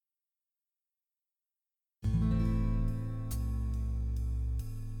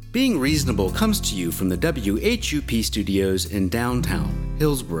Being Reasonable comes to you from the WHUP studios in downtown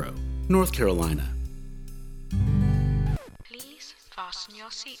Hillsborough, North Carolina. Please fasten your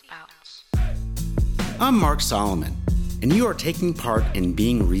seatbelts. I'm Mark Solomon, and you are taking part in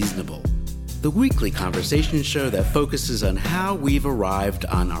Being Reasonable, the weekly conversation show that focuses on how we've arrived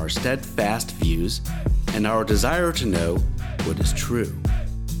on our steadfast views and our desire to know what is true.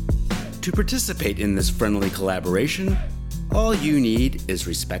 To participate in this friendly collaboration, all you need is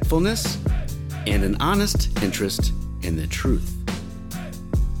respectfulness and an honest interest in the truth.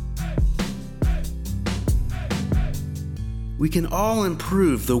 We can all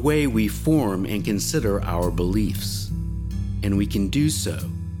improve the way we form and consider our beliefs, and we can do so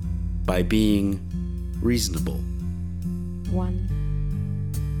by being reasonable.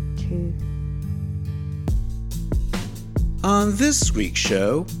 1, 2. On this week's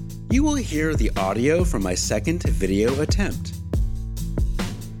show, you will hear the audio from my second video attempt.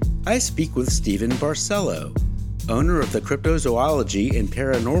 I speak with Stephen Barcelo, owner of the Cryptozoology and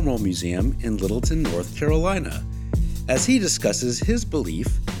Paranormal Museum in Littleton, North Carolina, as he discusses his belief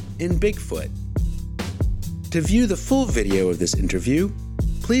in Bigfoot. To view the full video of this interview,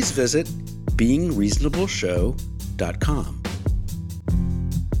 please visit beingreasonableshow.com.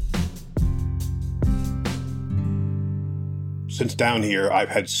 Since down here, I've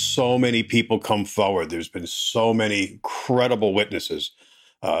had so many people come forward. There's been so many credible witnesses,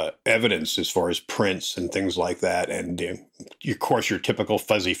 evidence as far as prints and things like that. And of course, your typical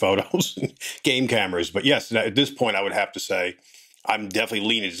fuzzy photos and game cameras. But yes, at this point, I would have to say I'm definitely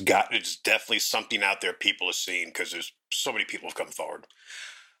leaning. It's definitely something out there people are seeing because there's so many people have come forward.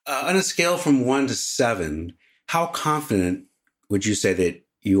 On a scale from 1 to 7, how confident would you say that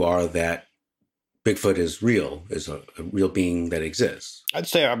you are that Bigfoot is real, is a real being that exists? I'd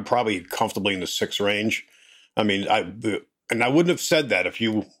say I'm probably comfortably in the 6 range. I mean, I wouldn't have said that if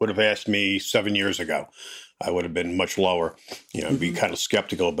you would have asked me 7 years ago. I would have been much lower, be kind of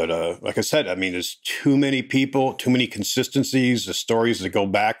skeptical. But like I said, I mean, there's too many people, too many consistencies, the stories that go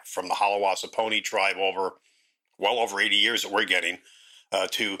back from the Haliwa-Saponi tribe well over 80 years that we're getting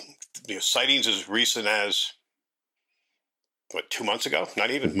to sightings as recent as, 2 months ago?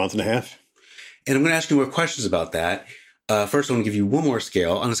 Not even, a month and a half. And I'm going to ask you more questions about that. First, I want to give you one more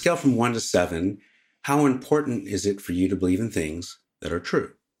scale. On a scale from 1 to 7, how important is it for you to believe in things that are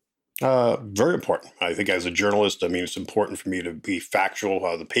true? Very important. I think as a journalist, I mean, it's important for me to be factual.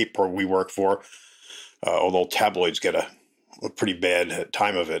 The paper we work for, although tabloids get a pretty bad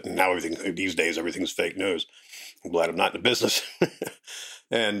time of it, and now these days, everything's fake news. I'm glad I'm not in the business. But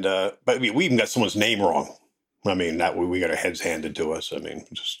I mean, we even got someone's name wrong. I mean, that we got our heads handed to us. I mean,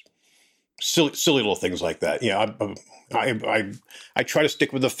 just silly little things like that. I try to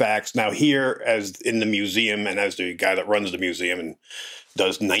stick with the facts. Now here, as in the museum and as the guy that runs the museum and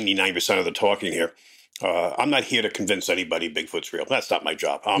does 99% of the talking here, I'm not here to convince anybody Bigfoot's real. That's not my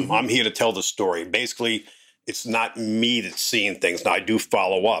job. I'm here to tell the story. Basically, it's not me that's seeing things. Now, I do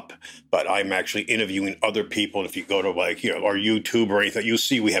follow up, but I'm actually interviewing other people. And if you go to our YouTube or anything, you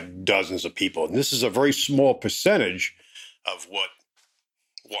see we have dozens of people. And this is a very small percentage of what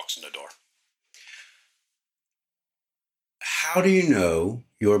walks in the door. How do you know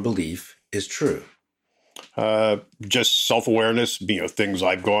your belief is true? Just self-awareness, things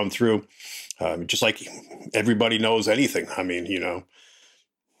I've gone through. Just like everybody knows anything. I mean,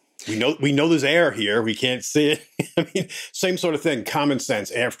 we know there's air here. We can't see it. I mean, same sort of thing. Common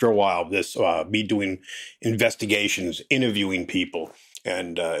sense. After a while, me doing investigations, interviewing people,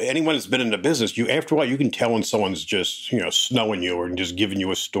 and anyone that's been in the business, after a while you can tell when someone's just snowing you or just giving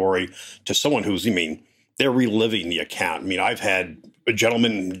you a story to someone who's they're reliving the account. I mean, I've had a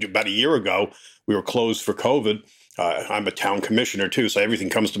gentleman about a year ago. We were closed for COVID. I'm a town commissioner too, so everything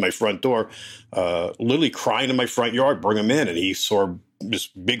comes to my front door. Literally crying in my front yard, bring him in, and he saw this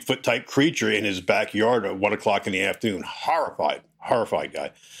Bigfoot type creature in his backyard at 1 o'clock in the afternoon. Horrified guy,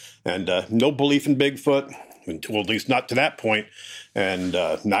 and no belief in Bigfoot, well, at least not to that point, and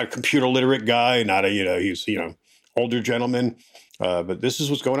not a computer literate guy, not he's older gentleman. But this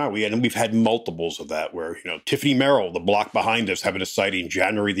is what's going on. We've had multiples of that where, Tiffany Merrill, the block behind us, having a sighting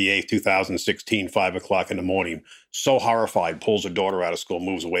January the 8th, 2016, 5 o'clock in the morning. So horrified, pulls her daughter out of school,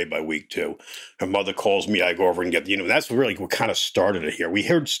 moves away by week 2. Her mother calls me. I go over and get, that's really what kind of started it here. We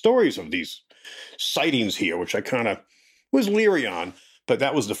heard stories of these sightings here, which I kind of was leery on. But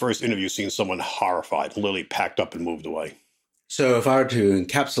that was the first interview seeing someone horrified, literally packed up and moved away. So if I were to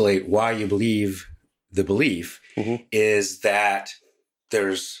encapsulate why you believe the belief, is that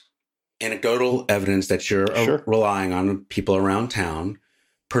there's anecdotal evidence that you're relying on people around town,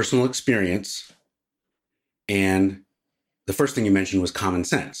 personal experience, and the first thing you mentioned was common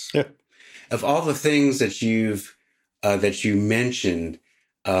sense. Yeah. Of all the things that you mentioned,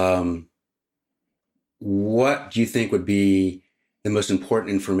 what do you think would be the most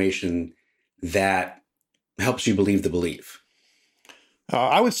important information that helps you believe the belief?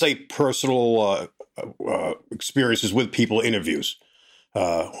 I would say personal experiences with people, interviews.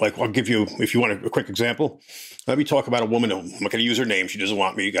 Like I'll give you, if you want a quick example, let me talk about a woman. I'm not going to use her name. She doesn't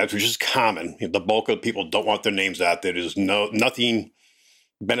want me, guys, which is common. The bulk of people don't want their names out there. There's nothing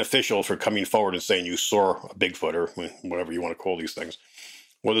beneficial for coming forward and saying you saw a Bigfoot or whatever you want to call these things.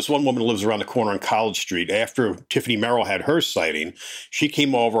 Well, this one woman lives around the corner on College Street. After Tiffany Merrill had her sighting, she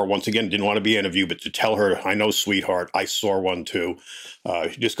came over, once again, didn't want to be interviewed, but to tell her, I know, sweetheart, I saw one too.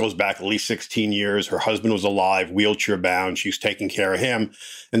 She just goes back at least 16 years. Her husband was alive, wheelchair bound. She's taking care of him.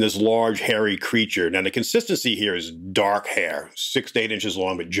 And this large, hairy creature. Now, the consistency here is dark hair, 6 to 8 inches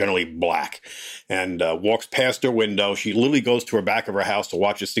long, but generally black. And walks past her window. She literally goes to her back of her house to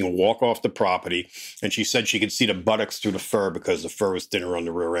watch this thing walk off the property. And she said she could see the buttocks through the fur because the fur was thinner on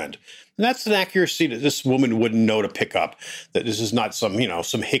the rear end. And that's an accuracy that this woman wouldn't know to pick up, that this is not some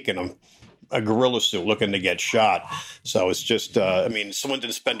hick in a gorilla suit looking to get shot. So it's just, someone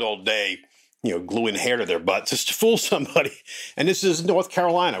didn't spend all day, gluing hair to their butt just to fool somebody. And this is North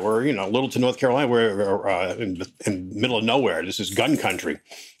Carolina, where, Littleton, North Carolina, we're in the middle of nowhere. This is gun country.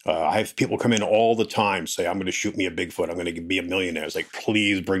 I have people come in all the time, say, I'm going to shoot me a Bigfoot. I'm going to be a millionaire. It's like,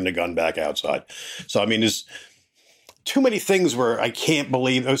 please bring the gun back outside. So, there's too many things where I can't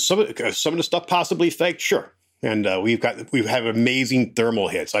believe some of the stuff possibly fake. Sure. And we have amazing thermal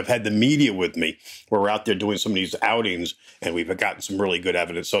hits. I've had the media with me where we're out there doing some of these outings, and we've gotten some really good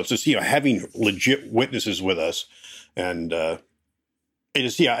evidence. So it's just, having legit witnesses with us. And it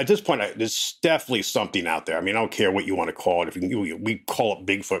is, at this point, there's definitely something out there. I don't care what you want to call it. We call it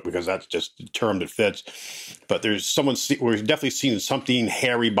Bigfoot because that's just the term that fits. But there's we're definitely seeing something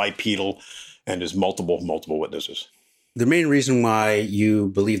hairy bipedal, and there's multiple witnesses. The main reason why you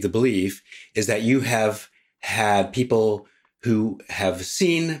believe the belief is that you have had people who have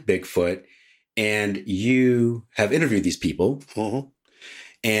seen Bigfoot, and you have interviewed these people, mm-hmm.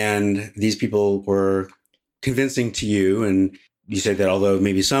 and these people were convincing to you, and you said that although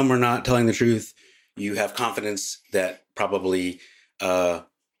maybe some were not telling the truth, you have confidence that probably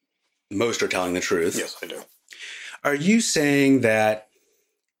most are telling the truth. Yes, I do. Are you saying that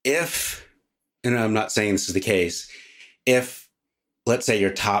if, and I'm not saying this is the case, if, let's say,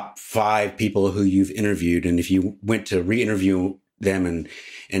 your top 5 people who you've interviewed, and if you went to re-interview them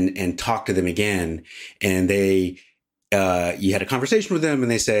and talk to them again, and you had a conversation with them,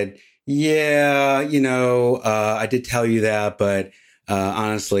 and they said, yeah, I did tell you that, but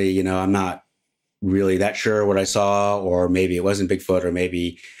honestly, I'm not really that sure what I saw, or maybe it wasn't Bigfoot, or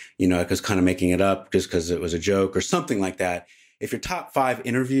maybe, I was kind of making it up just because it was a joke or something like that. If your top 5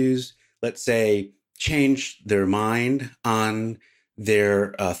 interviews, let's say, change their mind on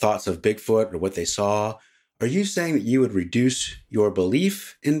their thoughts of Bigfoot or what they saw, are you saying that you would reduce your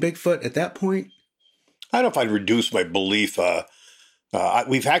belief in Bigfoot at that point? I don't know if I'd reduce my belief.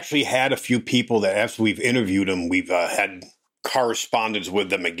 We've actually had a few people that after we've interviewed them, we've had correspondence with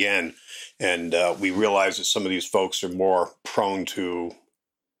them again. And we realize that some of these folks are more prone to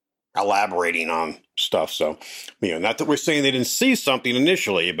elaborating on stuff. So, not that we're saying they didn't see something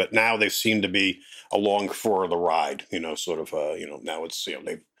initially, but now they seem to be along for the ride, now it's,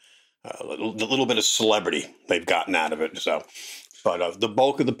 they've a little bit of celebrity they've gotten out of it. So, but the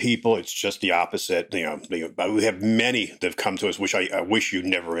bulk of the people, it's just the opposite. We have many that have come to us, I wish you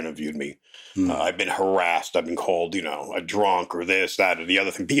never interviewed me. I've been harassed. I've been called, a drunk or this, that, or the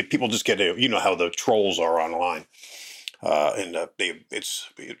other thing. People just get, how the trolls are online. It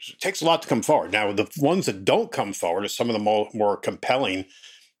takes a lot to come forward. Now, the ones that don't come forward are some of the more compelling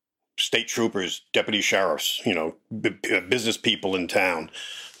state troopers, deputy sheriffs, business people in town.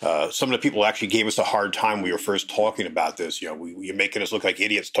 Some of the people actually gave us a hard time when we were first talking about this. You're making us look like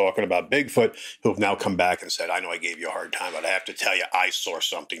idiots talking about Bigfoot, who have now come back and said, I know I gave you a hard time, but I have to tell you, I saw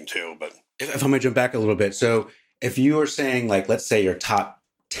something too. But if I might jump back a little bit. So if you were saying, like, let's say your top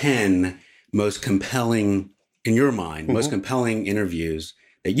 10 most compelling, in your mind, most compelling interviews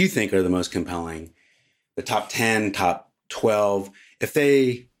that you think are the most compelling, the top 10, top 12, if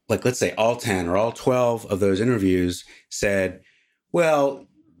they, like, let's say all 10 or all 12 of those interviews said, well,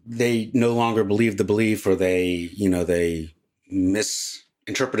 they no longer believe the belief, or they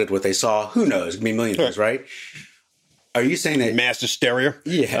misinterpreted what they saw. Who knows? It could be a million things, right? Are you saying that mass hysteria.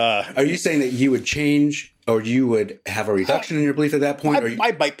 Yeah. Are you saying that you would change, or you would have a reduction in your belief at that point?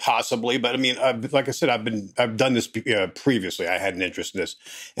 I might possibly, but I mean, like I said, I've done this previously. I had an interest in this,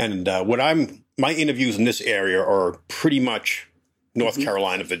 and my interviews in this area are pretty much North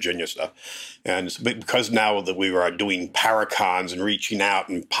Carolina, Virginia stuff, and because now that we are doing Paracons and reaching out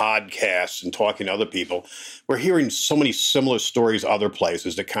and podcasts and talking to other people, we're hearing so many similar stories other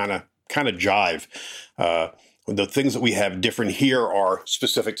places that kind of jive. The things that we have different here are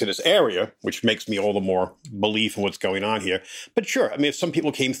specific to this area, which makes me all the more belief in what's going on here. But sure, I mean, if some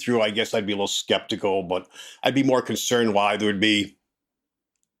people came through, I guess I'd be a little skeptical, but I'd be more concerned why there would be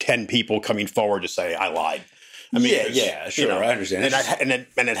 10 people coming forward to say I lied. I mean, yeah, sure, I understand.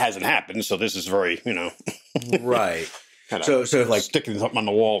 And it hasn't happened, so this is very, right. So like sticking something on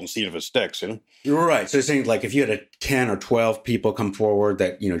the wall and seeing if it sticks, You're right. So it's saying like if you had 10 or 12 people come forward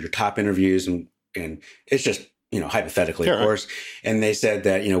that, your top interviews and it's just, hypothetically, sure, of course. And they said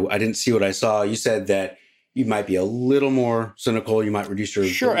that, I didn't see what I saw. You said that you might be a little more cynical. You might reduce your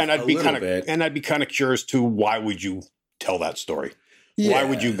sure. And I'd be kind of curious too. Why would you tell that story? Yeah. Why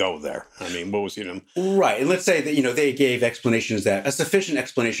would you go there? I mean, what was, Right. And let's say that, they gave explanations that a sufficient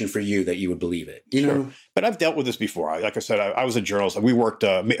explanation for you that you would believe it, Sure. But I've dealt with this before. Like I said, I was a journalist. We worked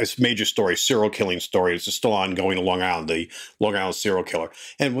a major story, serial killing story. It's still ongoing in Long Island, the Long Island serial killer.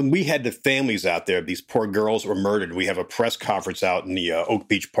 And when we had the families out there, these poor girls were murdered. We have a press conference out in the Oak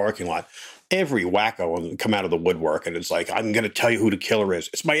Beach parking lot. Every wacko will come out of the woodwork, and it's like, I'm going to tell you who the killer is.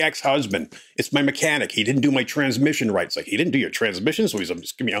 It's my ex-husband. It's my mechanic. He didn't do my transmission right. It's like, he didn't do your transmission, so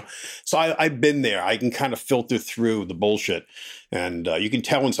So I've been there. I can kind of filter through the bullshit, and you can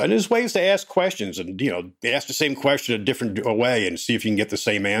tell inside. There's ways to ask questions, and ask the same question a different way, and see if you can get the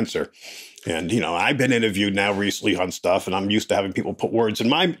same answer. And I've been interviewed now recently on stuff, and I'm used to having people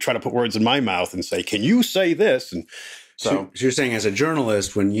try to put words in my mouth and say, "Can you say this?" And so you're saying, as a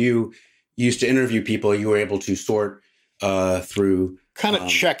journalist, when you used to interview people, you were able to sort through kind of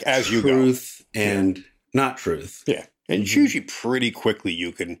check as you go, truth and not truth. Yeah. And usually pretty quickly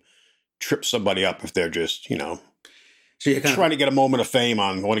you can trip somebody up if they're just, so you're trying to get a moment of fame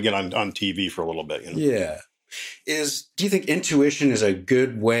want to get on TV for a little bit. Yeah. Do you think intuition is a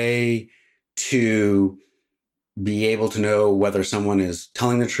good way to be able to know whether someone is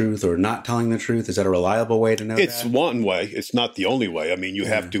telling the truth or not telling the truth? Is that a reliable way to know It's one way. It's not the only way. I mean, you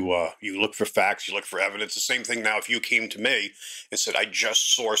have to, you look for facts, you look for evidence. The same thing now, if you came to me and said, I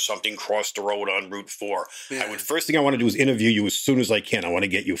just saw something cross the road on Route 4. First thing I want to do is interview you as soon as I can. I want to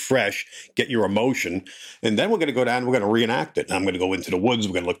get you fresh, get your emotion. And then we're going to go down and we're going to reenact it. And I'm going to go into the woods.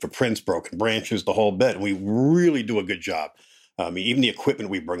 We're going to look for prints, broken branches, the whole bit. And we really do a good job. I mean, even the equipment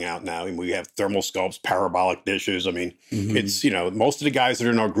we bring out now, and we have thermal scopes, parabolic dishes. I mean, it's, most of the guys that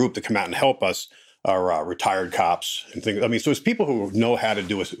are in our group that come out and help us are retired cops and things. I mean, so it's people who know how to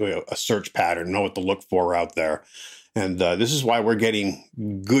do a search pattern, know what to look for out there. And this is why we're getting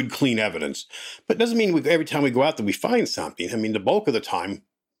good, clean evidence. But it doesn't mean every time we go out there, we find something. I mean, the bulk of the time,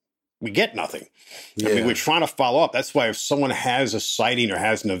 we get nothing. Yeah. I mean, we're trying to follow up. That's why if someone has a sighting or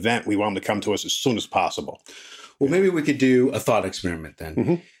has an event, we want them to come to us as soon as possible. Well, maybe we could do a thought experiment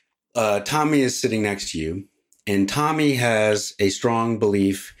then. Tommy is sitting next to you, and Tommy has a strong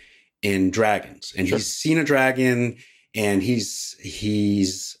belief in dragons, and he's seen a dragon, and he's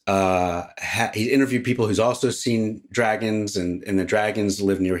interviewed people who's also seen dragons, and the dragons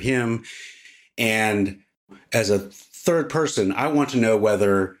live near him. And as a third person, I want to know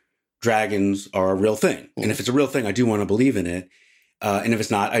whether dragons are a real thing, and if it's a real thing, I do want to believe in it, and if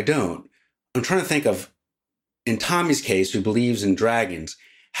it's not, I don't. I'm trying to think of, in Tommy's case, who believes in dragons,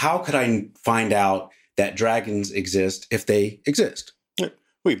 how could I find out that dragons exist if they exist?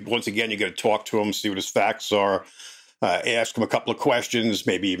 Once again, you got to talk to him, see what his facts are, ask him a couple of questions,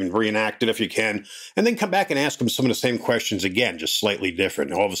 maybe even reenact it if you can, and then come back and ask him some of the same questions again, just slightly different.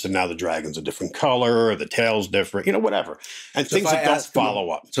 And all of a sudden now the dragon's a different color, the tail's different, whatever. And so things that don't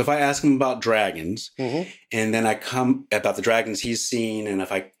follow up. So if I ask him about dragons, and then I come about the dragons he's seen, and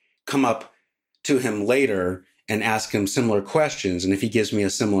if I come up to him later and ask him similar questions, and if he gives me a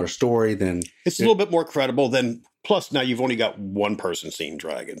similar story, then it's a little bit more credible. Then plus now you've only got one person seeing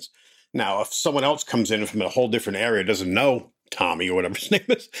dragons. Now, if someone else comes in from a whole different area, doesn't know Tommy or whatever his name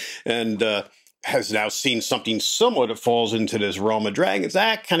is, and has now seen something similar that falls into this realm of dragons,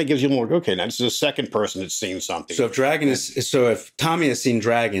 that kind of gives you more, okay, now this is a second person that's seen something. So if Tommy has seen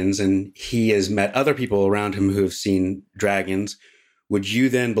dragons and he has met other people around him who have seen dragons, would you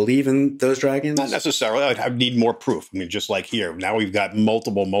then believe in those dragons? Not necessarily. I'd need more proof. I mean, just like here. Now we've got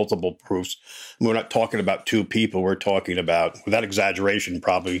multiple proofs. We're not talking about two people. We're talking about, without exaggeration,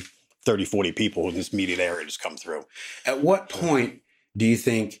 probably 30, 40 people in this immediate area just come through. At what point do you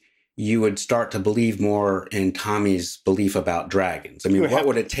think you would start to believe more in Tommy's belief about dragons? I mean, what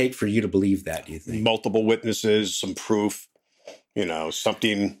would it take for you to believe that, do you think? Multiple witnesses, some proof,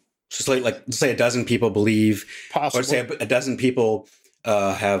 something. Just like say a dozen people believe, Possibly. or say a dozen people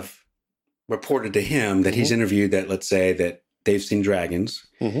have reported to him that he's interviewed that, let's say, that they've seen dragons,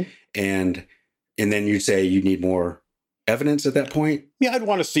 and then you'd say you need more evidence at that point? Yeah, I'd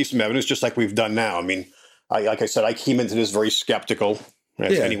want to see some evidence, just like we've done now. I mean, like I said, I came into this very skeptical,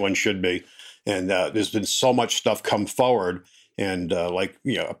 as anyone should be. And there's been so much stuff come forward. And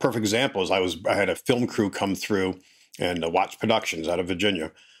a perfect example is I had a film crew come through and Watch Productions out of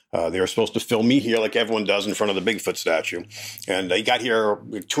Virginia. They were supposed to film me here like everyone does in front of the Bigfoot statue. And they got here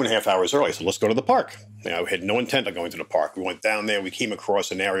 2.5 hours early. So let's go to the park. We had no intent of going to the park. We went down there. We came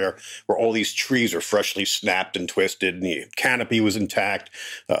across an area where all these trees are freshly snapped and twisted. And the canopy was intact.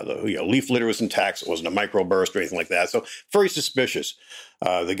 The leaf litter was intact. So it wasn't a microburst or anything like that. So very suspicious.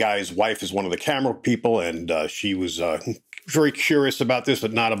 The guy's wife is one of the camera people, and she was very curious about this,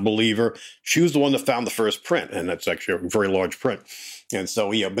 but not a believer. She was the one that found the first print, and that's actually a very large print. And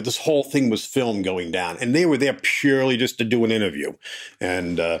so, but this whole thing was filmed going down, and they were there purely just to do an interview.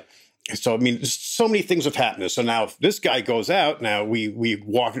 And so, I mean, so many things have happened. So now if this guy goes out, now we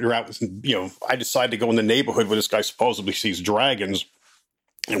walk around, I decide to go in the neighborhood where this guy supposedly sees dragons.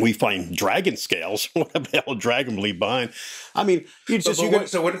 And we find dragon scales. What the hell dragon leave behind? I mean, that's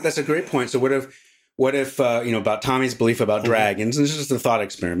a great point. So what if about Tommy's belief about dragons, and this is just a thought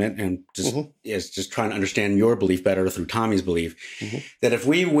experiment, and just trying to understand your belief better through Tommy's belief, that if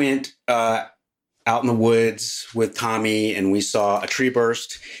we went out in the woods with Tommy and we saw a tree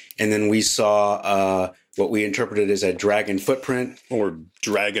burst, and then we saw what we interpreted as a dragon footprint. Or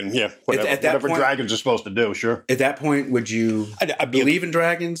dragon, whatever point, dragons are supposed to do, sure. At that point, would you believe in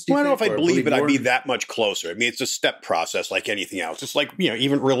dragons? Well, I don't know if I believe it, I'd be that much closer. I mean, it's a step process like anything else. It's like,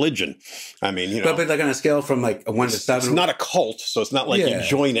 even religion. I mean, But like on a scale from like a 1 to 7. It's not a cult, so it's not like you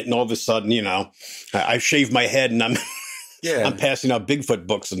join it and all of a sudden, I shave my head and I'm passing out Bigfoot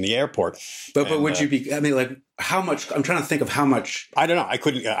books in the airport. But would you be, I mean, like how much, I'm trying to think of how much. I don't know.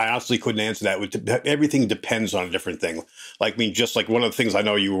 I honestly couldn't answer that. Everything depends on a different thing. Like, I mean, just like one of the things I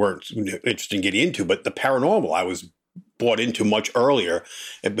know you weren't interested in getting into, but the paranormal, I was bought into much earlier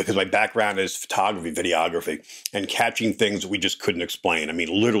because my background is photography, videography, and catching things that we just couldn't explain. I mean,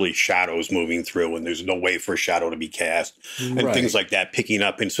 literally shadows moving through and there's no way for a shadow to be cast and things like that picking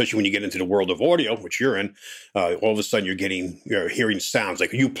up. And especially when you get into the world of audio, which you're in, all of a sudden you're hearing sounds.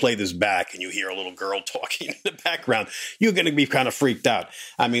 Like you play this back and you hear a little girl talking in the background, you're going to be kind of freaked out.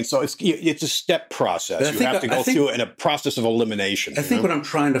 I mean, so it's a step process. You have to go through in a process of elimination. I think what I'm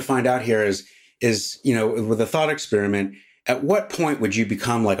trying to find out here is, with a thought experiment, at what point would you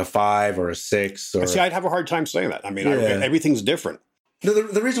become like a 5 or a 6? Or... See, I'd have a hard time saying that. I mean, everything's different.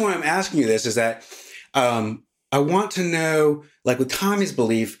 The reason why I'm asking you this is that I want to know, like with Tommy's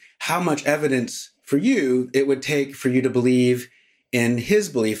belief, how much evidence for you it would take for you to believe in his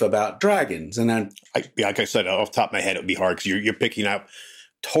belief about dragons. And then, like I said, off the top of my head, it would be hard because you're picking up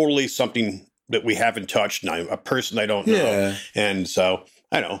totally something that we haven't touched, and a person I don't know. And so...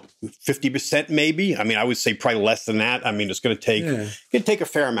 I don't know, 50% maybe. I mean, I would say probably less than that. I mean, it's going to take a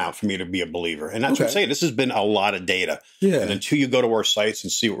fair amount for me to be a believer. And that's what I'm saying. This has been a lot of data. Yeah. And until you go to our sites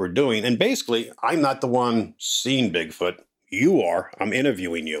and see what we're doing, and basically, I'm not the one seeing Bigfoot. You are. I'm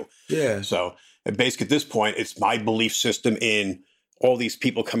interviewing you. Yeah. So basically at this point, it's my belief system in all these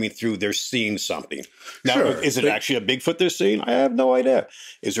people coming through, they're seeing something. Now, is it actually a Bigfoot they're seeing? I have no idea.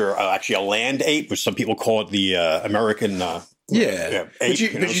 Is there actually a land ape, which some people call it the American... ape, but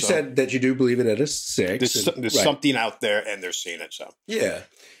you said that you do believe it at a 6. There's something out there, and they're seeing it. So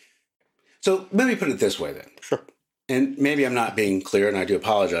So let me put it this way, then. Sure. And maybe I'm not being clear, and I do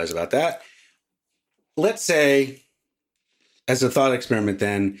apologize about that. Let's say, as a thought experiment,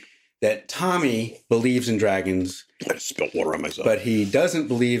 then, that Tommy believes in dragons. I just spilled water on myself. But he doesn't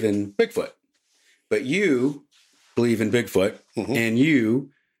believe in Bigfoot. But you believe in Bigfoot, and you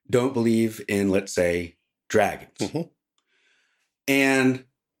don't believe in, let's say, dragons. And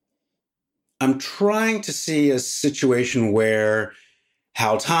I'm trying to see a situation where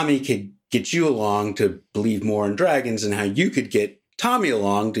how Tommy could get you along to believe more in dragons and how you could get Tommy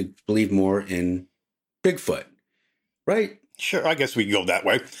along to believe more in Bigfoot, right? Sure, I guess we could go that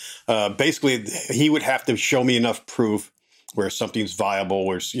way. Basically, he would have to show me enough proof where something's viable,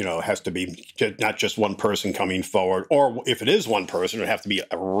 where, it has to be not just one person coming forward, or if it is one person, it would have to be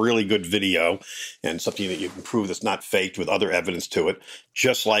a really good video and something that you can prove that's not faked with other evidence to it.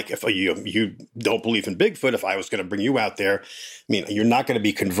 Just like if you don't believe in Bigfoot, if I was going to bring you out there, you're not going to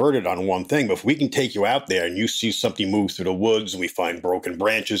be converted on one thing, but if we can take you out there and you see something move through the woods and we find broken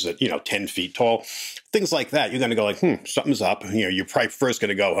branches at, 10 feet tall, things like that, you're going to go like, something's up. You're probably first going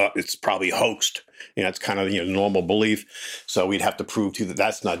to go, it's probably hoaxed. It's kind of normal belief. So we'd have to prove to you that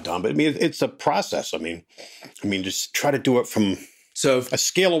that's not done. But it's a process. Just try to do it from a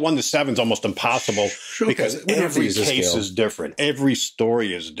scale of 1 to 7 is almost impossible because every case is different. Every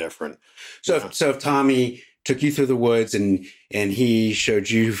story is different. So if Tommy took you through the woods and he showed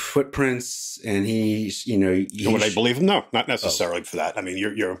you footprints and would I believe him? No, not necessarily for that.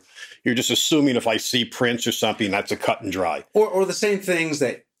 You're just assuming if I see prints or something, that's a cut and dry. Or the same things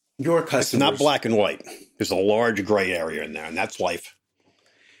that your customers. It's not black and white. There's a large gray area in there, and that's life.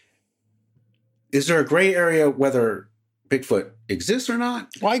 Is there a gray area whether Bigfoot exists or not?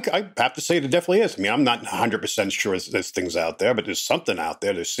 Well, I have to say it definitely is. I'm not 100% sure there's things out there, but there's something out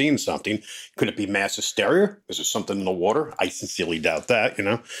there. They're seeing something. Could it be mass hysteria? Is there something in the water? I sincerely doubt that,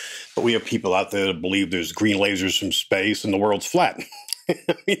 But we have people out there that believe there's green lasers from space and the world's flat.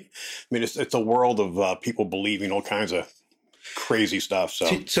 It's a world of people believing all kinds of crazy stuff.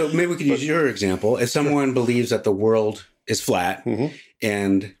 So maybe we could use your example. If someone believes that the world is flat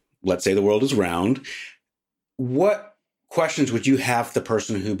and let's say the world is round, what questions would you have the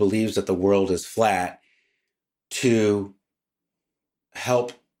person who believes that the world is flat to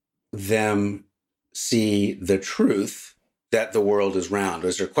help them see the truth that the world is round?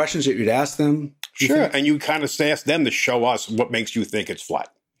 Is there questions that you'd ask them? Sure. And you kind of ask them to show us what makes you think it's flat.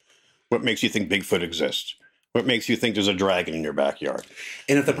 What makes you think Bigfoot exists? What makes you think there's a dragon in your backyard?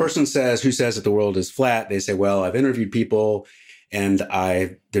 And if the person who says that the world is flat, they say, well, I've interviewed people and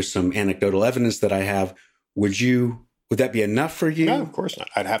there's some anecdotal evidence that I have. Would that be enough for you? No, of course not.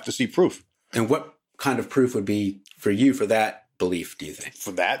 I'd have to see proof. And what kind of proof would be for you for that belief, do you think?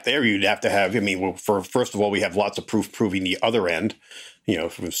 For that there, you'd have to have, first of all, we have lots of proof proving the other end,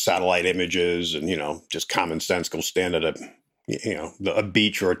 from satellite images and, just common sense. Go stand at a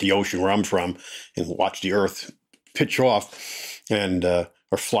beach or at the ocean where I'm from and watch the earth pitch off and,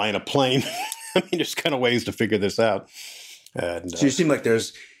 or fly in a plane. There's kind of ways to figure this out. And so you seem like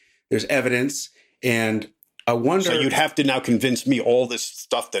there's evidence, and I wonder. So you'd have to now convince me all this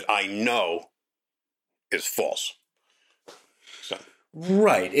stuff that I know is false. So.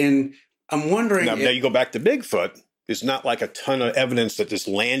 Right. And I'm wondering. Now you go back to Bigfoot. There's not like a ton of evidence that this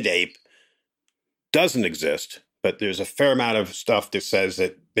land ape doesn't exist, but there's a fair amount of stuff that says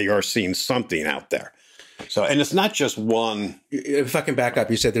that they are seeing something out there. So, and it's not just one. If I can back up,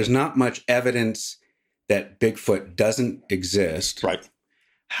 you said there's not much evidence that Bigfoot doesn't exist. Right.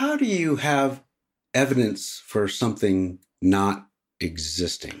 How do you have evidence for something not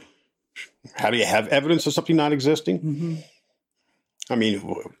existing? How do you have evidence of something not existing? Mm-hmm.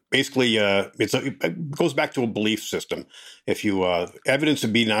 Basically, it goes back to a belief system. If you evidence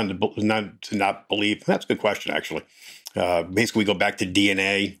would be not to not believe, that's a good question, actually. Basically, we go back to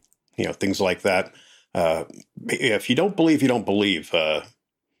DNA, things like that. If you don't believe, you don't believe.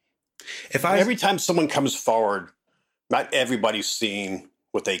 Every time someone comes forward, not everybody's seeing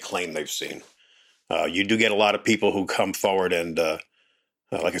what they claim they've seen. You do get a lot of people who come forward and,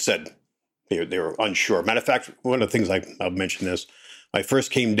 like I said, they were unsure. Matter of fact, one of the things I've mentioned this. When I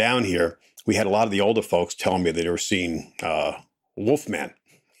first came down here, we had a lot of the older folks telling me that they were seeing Wolfman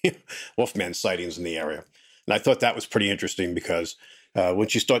sightings in the area. And I thought that was pretty interesting because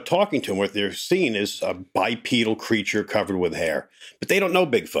once you start talking to them, what they're seeing is a bipedal creature covered with hair. But they don't know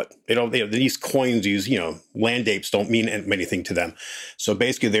Bigfoot. These coins, these, land apes don't mean anything to them. So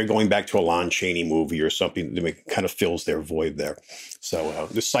basically they're going back to a Lon Chaney movie or something that kind of fills their void there. So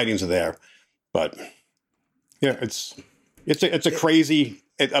the sightings are there. But yeah, it's a crazy,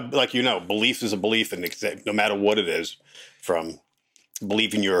 belief is a belief, and no matter what it is, from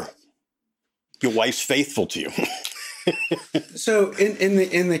believing your wife's faithful to you. So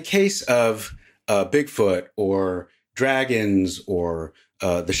in the case of Bigfoot or dragons or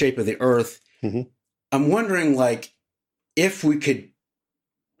the shape of the earth, mm-hmm. I'm wondering, if we could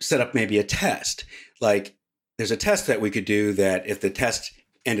set up maybe a test. There's a test that we could do that if the test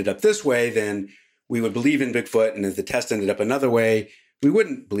ended up this way, then we would believe in Bigfoot. And if the test ended up another way, we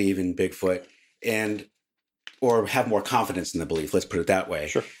wouldn't believe in Bigfoot or have more confidence in the belief. Let's put it that way.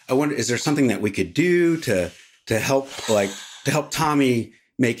 Sure. I wonder, is there something that we could do to help Tommy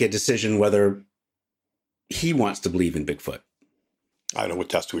make a decision whether he wants to believe in Bigfoot? I don't know. What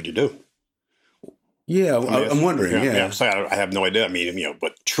test would you do? Yeah, I'm wondering. Yeah. So I have no idea. I mean,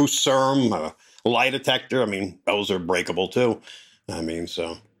 but truth serum, lie detector. I mean, those are breakable too. I mean,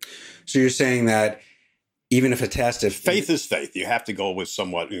 so you're saying that even if a test, if faith is faith, you have to go with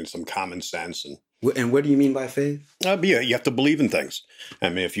somewhat some common sense and. And what do you mean by faith? You have to believe in things. I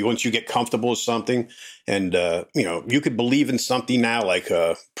mean, once you get comfortable with something, and you could believe in something now. Like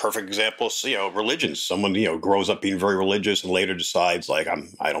a perfect example is religions. Someone grows up being very religious and later decides like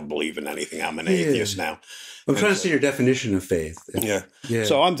I don't believe in anything. I'm an atheist now. I'm trying to see your definition of faith. Yeah.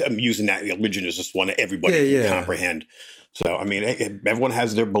 So I'm using that. Religion is just one everybody can comprehend. So I mean, everyone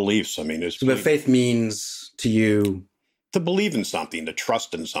has their beliefs. I mean, but faith means to you to believe in something, to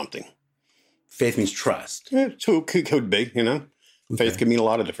trust in something. Faith means trust. Yeah, so it could be, Faith can mean a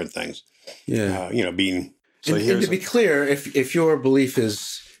lot of different things. Yeah. Being... So and to be clear, if your belief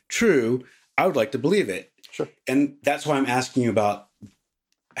is true, I would like to believe it. Sure. And that's why I'm asking you about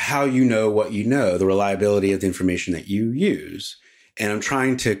how you know what you know, the reliability of the information that you use. And I'm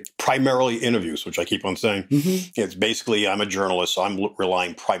trying to... Primarily interviews, which I keep on saying. Mm-hmm. It's basically, I'm a journalist, so I'm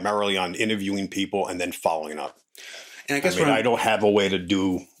relying primarily on interviewing people and then following up. And I guess I don't have a way to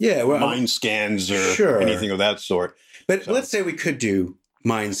do mind scans or anything of that sort. But let's say we could do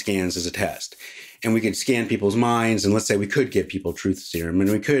mind scans as a test, and we could scan people's minds, and let's say we could give people truth serum,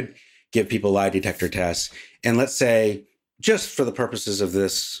 and we could give people lie detector tests. And let's say, just for the purposes of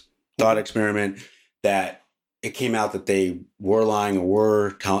this thought experiment, that it came out that they were lying or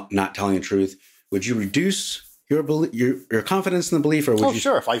were not telling the truth. Would you reduce your confidence in the belief, or would you?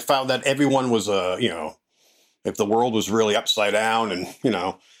 Sure. If I found that everyone was if the world was really upside down and,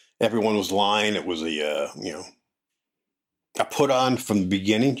 everyone was lying, it was a put on from the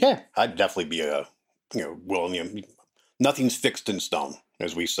beginning. Yeah, I'd definitely be willing. Nothing's fixed in stone,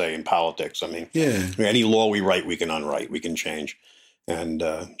 as we say in politics. I mean, any law we write, we can unwrite, we can change. And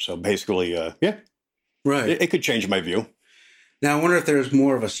so basically, right. It could change my view. Now, I wonder if there's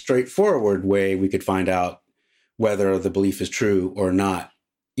more of a straightforward way we could find out whether the belief is true or not.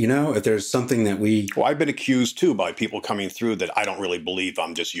 If there's something that Well, I've been accused, too, by people coming through that I don't really believe.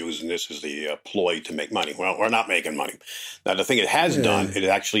 I'm just using this as the ploy to make money. Well, we're not making money. Now, the thing it has done, it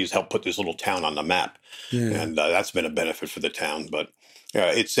actually has helped put this little town on the map. Yeah. And that's been a benefit for the town. But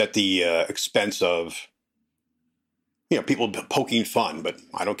it's at the expense of, people poking fun. But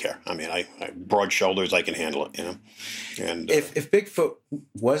I don't care. I mean, I broad shoulders, I can handle it, And if Bigfoot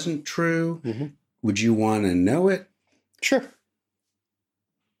wasn't true, would you want to know it? Sure.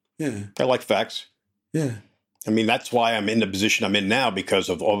 Yeah. I like facts. Yeah. I mean, that's why I'm in the position I'm in now, because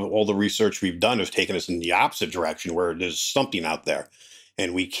of all the research we've done has taken us in the opposite direction where there's something out there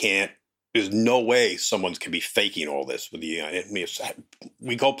and there's no way someone can be faking all this.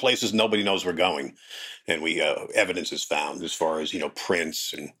 We go places nobody knows we're going, and evidence is found as far as,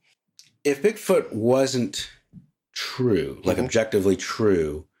 prints. And if Bigfoot wasn't true, like objectively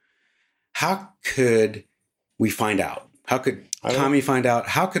true, how could we find out? How could Tommy find out?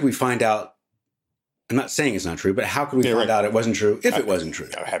 How could we find out? I'm not saying it's not true, but how could we find out it wasn't true if it wasn't true?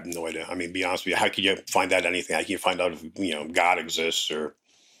 I have no idea. I mean, be honest with you, how could you find out anything? How can you find out if, God exists or,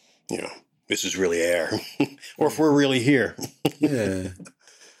 this is really air or if we're really here? Yeah.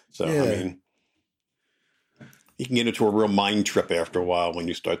 So, I mean, you can get into a real mind trip after a while when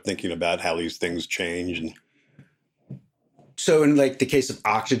you start thinking about how these things change. And so in like the case of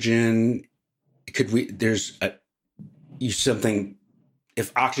oxygen,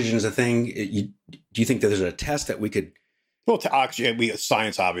 if oxygen is a thing, do you think that there's a test that we could? Well, to oxygen,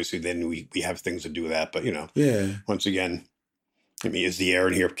 science, obviously, then we have things to do that. But, once again, I mean, is the air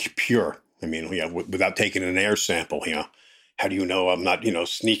in here pure? I mean, without taking an air sample, how do you know I'm not,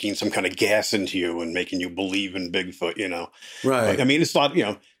 sneaking some kind of gas into you and making you believe in Bigfoot, Right. Like, I mean, it's not,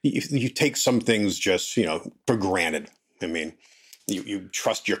 you take some things just, for granted. I mean, you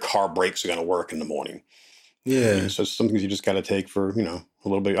trust your car brakes are going to work in the morning. Yeah. I mean, so some things you just got to take for, a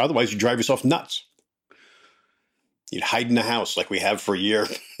little bit. Otherwise, you drive yourself nuts. You'd hide in the house like we have for a year.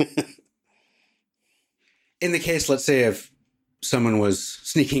 In the case, let's say if someone was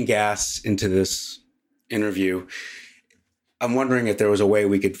sneaking gas into this interview, I'm wondering if there was a way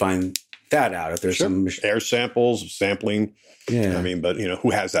we could find that out. If there's some air samples, sampling. Yeah. I mean, but who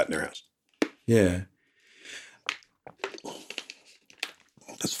has that in their house? Yeah.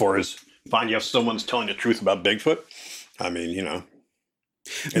 As far as finding out someone's telling the truth about Bigfoot, I mean,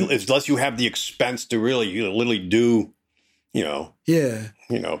 unless you have the expense to really, literally do,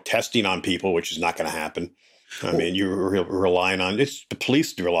 testing on people, which is not going to happen. I mean, you're relying on the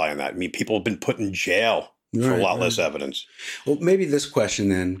police to rely on that. I mean, people have been put in jail for a lot less evidence. Well, maybe this question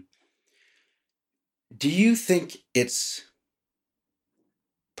then: do you think it's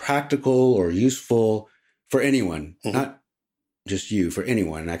practical or useful for anyone, Mhm. not just you, for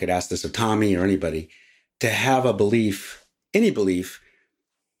anyone, and I could ask this of Tommy or anybody, to have a belief, any belief,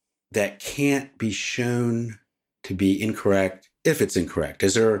 that can't be shown to be incorrect if it's incorrect?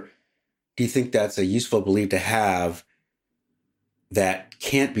 Do you think that's a useful belief to have that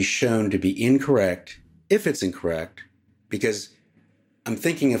can't be shown to be incorrect if it's incorrect? Because I'm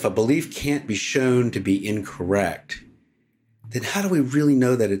thinking if a belief can't be shown to be incorrect, then how do we really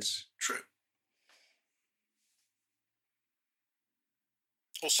know that it's true?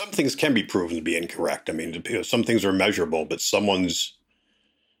 Well, some things can be proven to be incorrect. I mean, some things are measurable, but someone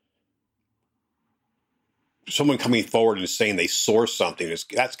coming forward and saying they saw something,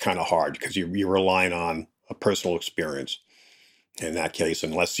 that's kind of hard because you're relying on a personal experience. In that case,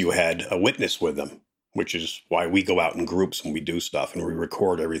 unless you had a witness with them, which is why we go out in groups and we do stuff and we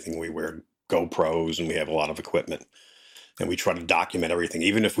record everything. We wear GoPros and we have a lot of equipment and we try to document everything.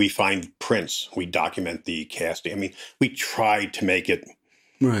 Even if we find prints, we document the casting. I mean, we try to make it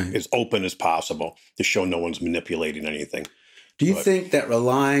as open as possible to show no one's manipulating anything. Do you think that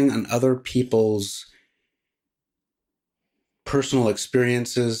relying on other people's personal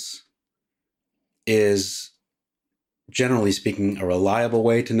experiences is, generally speaking, a reliable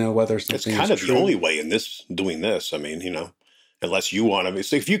way to know whether something is true? It's kind of the only way in doing this. I mean, unless you want to.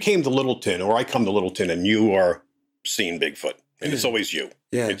 So if you came to Littleton or I come to Littleton and you are seeing Bigfoot, and it's always you.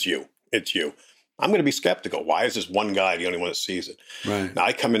 Yeah. It's you. I'm going to be skeptical. Why is this one guy the only one that sees it? Right. Now,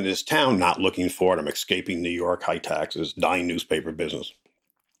 I come into this town not looking for it. I'm escaping New York, high taxes, dying newspaper business.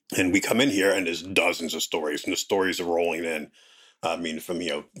 And we come in here and there's dozens of stories, and the stories are rolling in. I mean, from,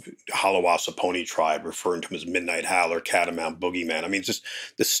 Halawasa Pony Tribe, referring to him as Midnight Howler, Catamount Boogeyman. I mean, just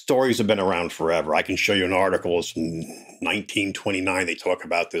the stories have been around forever. I can show you an article. It's from 1929. They talk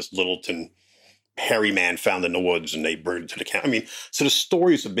about this Littleton hairy man found in the woods and they burned it to the camp. I mean, so the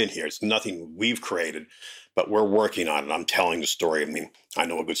stories have been here. It's nothing we've created, but we're working on it. I'm telling the story. I mean, I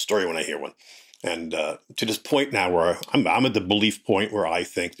know a good story when I hear one. And to this point now where I'm at the belief point where I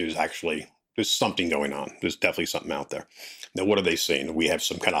think there's something going on. There's definitely something out there. Now, what are they saying? We have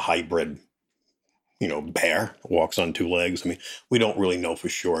some kind of hybrid, bear walks on two legs. I mean, we don't really know for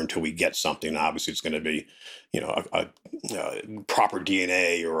sure until we get something. Obviously, it's going to be, a proper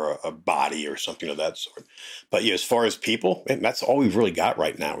DNA or a body or something of that sort. But as far as people, that's all we've really got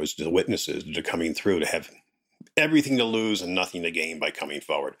right now is the witnesses that are coming through to have everything to lose and nothing to gain by coming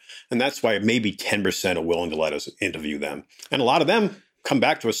forward. And that's why maybe 10% are willing to let us interview them. And a lot of them come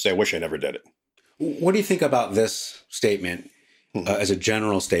back to us and say, I wish I never did it. What do you think about this statement as a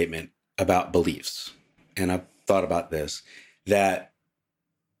general statement about beliefs? And I've thought about this, that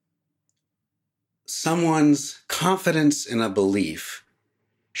someone's confidence in a belief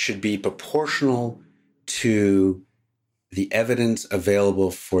should be proportional to the evidence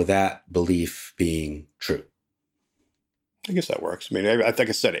available for that belief being true. I guess that works. I mean, I think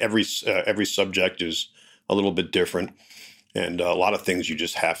I said every subject is a little bit different. And a lot of things you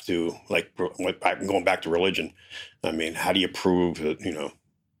just have to, like going back to religion. I mean, how do you prove that,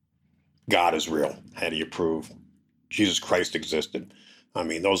 God is real? How do you prove Jesus Christ existed? I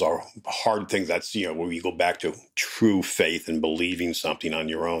mean, those are hard things. That's, where you go back to true faith and believing something on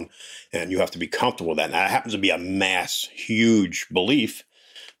your own. And you have to be comfortable with that. Now, it happens to be a mass, huge belief.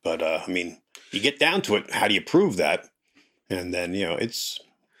 But, I mean, you get down to it, how do you prove that? And then, it's...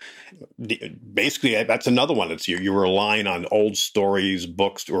 Basically, that's another one. It's you're relying on old stories,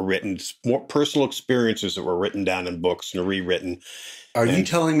 books that were written, more personal experiences that were written down in books and rewritten. Are you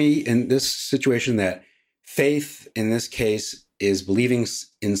telling me in this situation that faith in this case is believing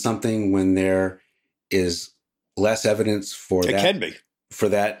in something when there is less evidence for that? It can be. For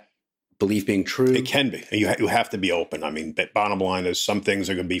that belief being true? It can be. You have to be open. I mean, but bottom line is some things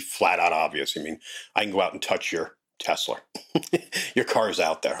are going to be flat out obvious. I mean, I can go out and touch your Tesla. Your car's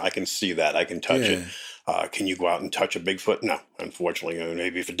out there. I can see that. I can touch it. Can you go out and touch a Bigfoot? No, unfortunately.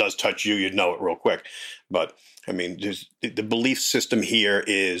 Maybe if it does touch you, you'd know it real quick. But, I mean, the belief system here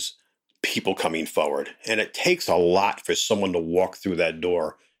is people coming forward. And it takes a lot for someone to walk through that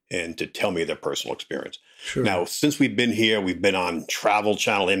door and to tell me their personal experience. Sure. Now, since we've been here, we've been on Travel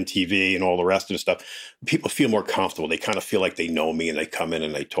Channel, MTV, and all the rest of the stuff. People feel more comfortable. They kind of feel like they know me, and they come in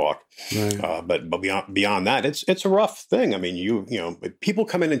and they talk. Right. But beyond that, it's a rough thing. I mean, people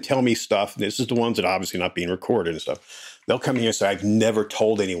come in and tell me stuff. And this is the ones that are obviously not being recorded and stuff. They'll come here and say, I've never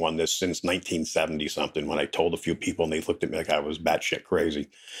told anyone this since 1970 something. When I told a few people, and they looked at me like I was batshit crazy,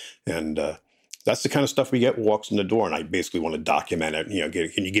 and that's the kind of stuff we get walks in the door, and I basically want to document it.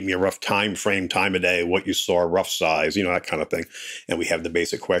 Can you give me a rough time frame, time of day, what you saw, rough size, that kind of thing. And we have the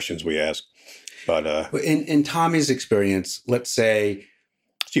basic questions we ask. But in Tommy's experience, let's say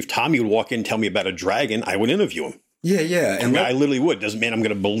See, if Tommy would walk in and tell me about a dragon, I would interview him. Yeah. And I literally would. Doesn't mean I'm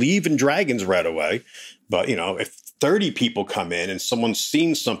going to believe in dragons right away. But, if 30 people come in and someone's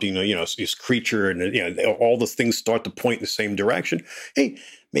seen something, this creature and, all the things start to point in the same direction, hey,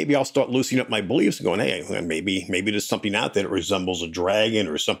 maybe I'll start loosening up my beliefs and going, hey, maybe there's something out there that resembles a dragon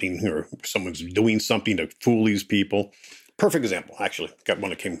or something, or someone's doing something to fool these people. Perfect example, actually. Got one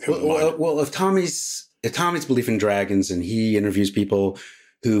that came to mind. Well, if Tommy's belief in dragons and he interviews people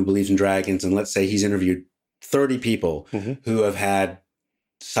who believe in dragons, and let's say he's interviewed 30 people who have had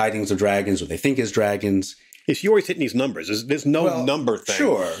sightings of dragons or they think is dragons. Yes, you're always hitting these numbers. There's no number thing.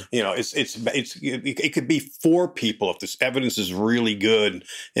 Sure. It could be 4 people if this evidence is really good,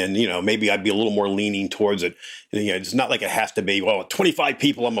 and maybe I'd be a little more leaning towards it. And, it's not like it has to be 25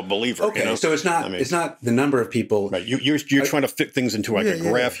 people. I'm a believer. Okay, so it's not it's not the number of people. Right. You're trying to fit things into a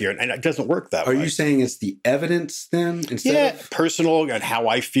graph here, and it doesn't work that way. Are you saying it's the evidence then instead of personal and how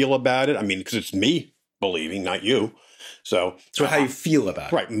I feel about it? I mean, because it's me believing, not you. So how you feel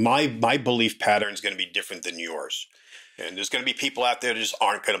about it. Right. My belief pattern is going to be different than yours. And there's going to be people out there that just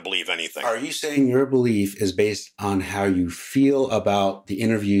aren't going to believe anything. Are you saying your belief is based on how you feel about the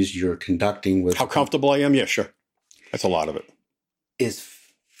interviews you're conducting with? How comfortable I am? Yeah, sure. That's a lot of it. Is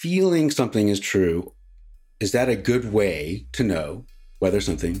feeling something is true, is that a good way to know whether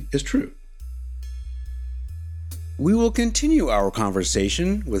something is true? We will continue our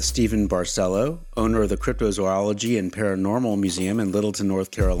conversation with Stephen Barcelo, owner of the Cryptozoology and Paranormal Museum in Littleton, North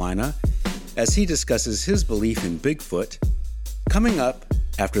Carolina, as he discusses his belief in Bigfoot, coming up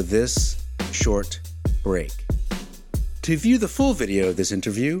after this short break. To view the full video of this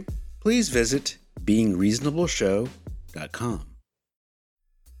interview, please visit beingreasonableshow.com.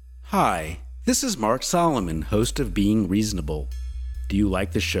 Hi, this is Mark Solomon, host of Being Reasonable. Do you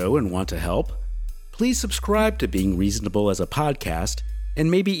like the show and want to help? Please subscribe to Being Reasonable as a podcast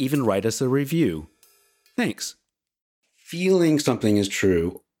and maybe even write us a review. Thanks. Feeling something is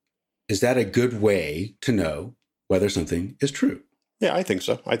true, is that a good way to know whether something is true? Yeah, I think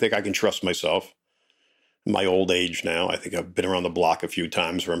so. I think I can trust myself. In my old age now, I think I've been around the block a few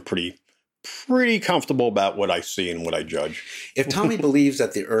times where I'm pretty comfortable about what I see and what I judge. If Tommy believes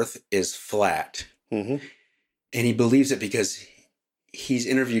that the earth is flat, and he believes it because he's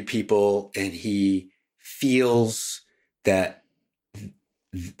interviewed people and he feels that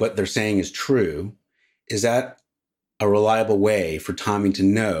what they're saying is true, is that a reliable way for Tommy to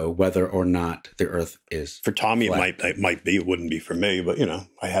know whether or not the earth is For Tommy, flat? it might be. It wouldn't be for me, but,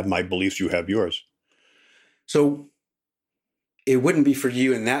 I have my beliefs. You have yours. So it wouldn't be for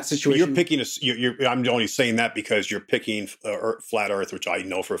you in that situation? You're picking I'm only saying that because you're picking flat earth, which I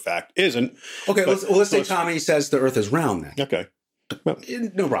know for a fact isn't. Okay, let's say Tommy says the earth is round then. Okay. Well,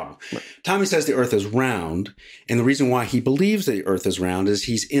 no problem. Right. Tommy says the earth is round, and the reason why he believes the earth is round is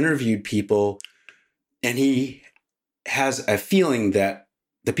he's interviewed people and he has a feeling that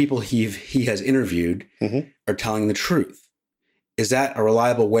the people he has interviewed are telling the truth. Is that a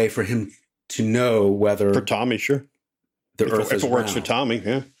reliable way for him to know whether for Tommy, sure. The earth is if it works round? for Tommy,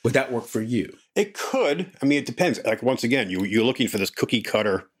 yeah. Would that work for you? It could. I mean, it depends. Like, once again, you're looking for this cookie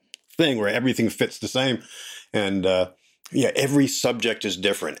cutter thing where everything fits the same. And, every subject is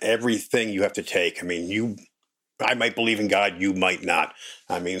different. Everything you have to take. I mean, I might believe in God, you might not.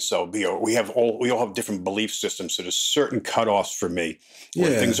 I mean, so we all have different belief systems. So there's certain cutoffs for me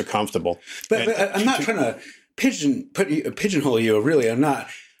where things are comfortable. But I'm not trying to pigeonhole you. Really, I'm not.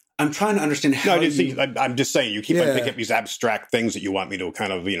 I'm trying to understand how. I'm just saying you keep on picking up these abstract things that you want me to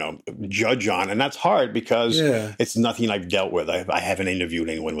kind of judge on, and that's hard because it's nothing I've dealt with. I haven't interviewed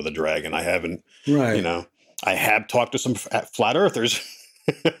anyone with a dragon. I haven't. Right. I have talked to some flat earthers.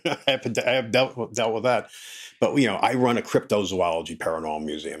 I have dealt with that. But, I run a cryptozoology paranormal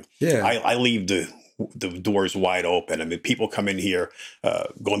museum. Yeah. I leave the doors wide open. I mean, people come in here,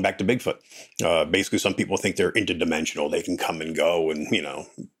 going back to Bigfoot. Basically, some people think they're interdimensional. They can come and go and,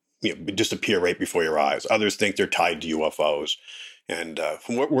 just appear right before your eyes. Others think they're tied to UFOs. And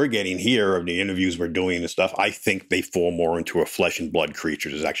from what we're getting here of the interviews we're doing and stuff, I think they fall more into a flesh and blood creature.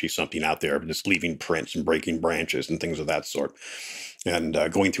 There's actually something out there that's leaving prints and breaking branches and things of that sort. And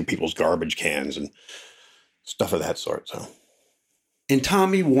going through people's garbage cans and stuff of that sort. So, and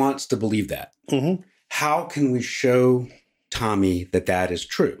Tommy wants to believe that. How can we show Tommy that is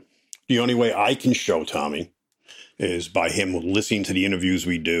true? The only way I can show Tommy is by him listening to the interviews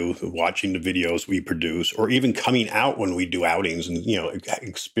we do, watching the videos we produce, or even coming out when we do outings and,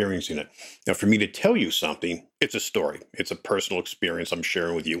 experiencing it. Now, for me to tell you something, it's a story. It's a personal experience I'm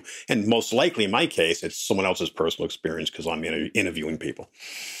sharing with you. And most likely, in my case, it's someone else's personal experience because I'm interviewing people.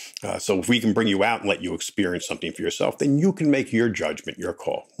 So if we can bring you out and let you experience something for yourself, then you can make your judgment, your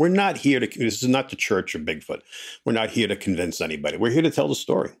call. We're not here to, this is not the church of Bigfoot. We're not here to convince anybody. We're here to tell the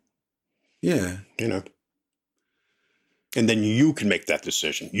story. Yeah. You know. And then you can make that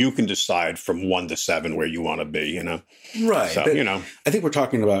decision. You can decide from 1 to 7 where you want to be, you know. Right. So, but you know. I think we're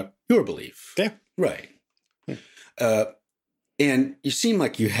talking about your belief. Yeah. Right. And you seem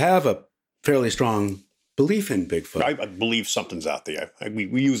like you have a fairly strong belief in Bigfoot. I believe something's out there.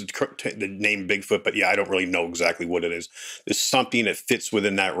 We use the name Bigfoot, but yeah, I don't really know exactly what it is. There's something that fits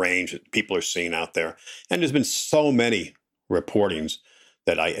within that range that people are seeing out there. And there's been so many reportings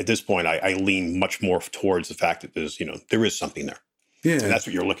that at this point, I lean much more towards the fact that there is something there. Yeah. And that's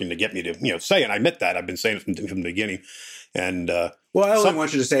what you're looking to get me to, say. And I admit that. I've been saying it from the beginning. And well, I only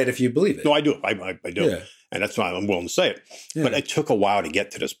want you to say it if you believe it. No, I do. I do. Yeah. And that's why I'm willing to say it. Yeah. But it took a while to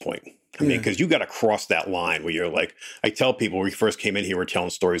get to this point. I mean, because you got to cross that line where you're like, I tell people when we first came in here, we're telling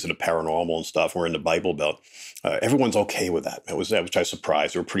stories of the paranormal and stuff. We're in the Bible Belt. Everyone's okay with that. Which I was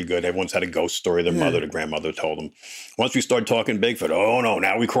surprised. They were pretty good. Everyone's had a ghost story their mother, their grandmother told them. Once we started talking Bigfoot, oh no,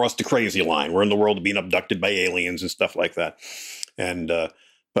 now we crossed the crazy line. We're in the world of being abducted by aliens and stuff like that. And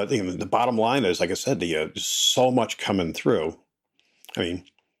but the bottom line is, like I said, there's so much coming through. I mean,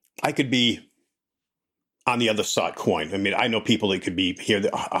 I could be on the other side coin. I mean, I know people that could be here.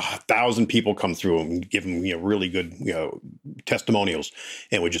 1,000 people come through and give them, really good, testimonials,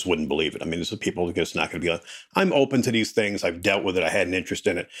 and we just wouldn't believe it. I mean, there's people that just not going to be like, I'm open to these things. I've dealt with it. I had an interest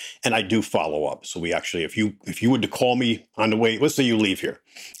in it, and I do follow up. So we actually, if you were to call me on the way, let's say you leave here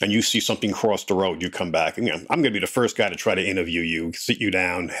and you see something cross the road, you come back, and I'm going to be the first guy to try to interview you, sit you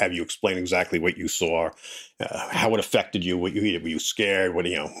down, have you explain exactly what you saw, how it affected you, were you scared,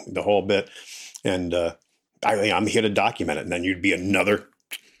 the whole bit, and I'm here to document it. And then you'd be another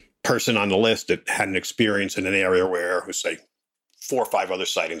person on the list that had an experience in an area where, say, 4 or 5 other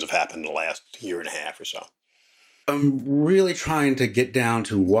sightings have happened in the last year and a half or so. I'm really trying to get down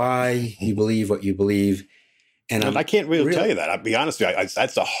to why you believe what you believe. And I can't really tell you that. I'll be honest with you.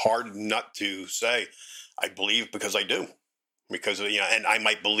 That's a hard nut to say. I believe because I do. Because, and I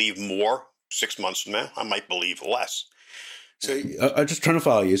might believe more 6 months from now. I might believe less. So I'm just trying to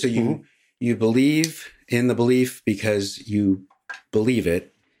follow you. So you believe in the belief because you believe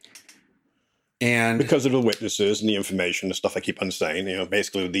it. And because of the witnesses and the information, the stuff I keep on saying,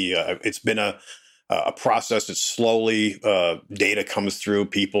 basically it's been a process that slowly data comes through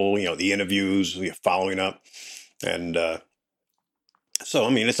people, the interviews, following up. And so, I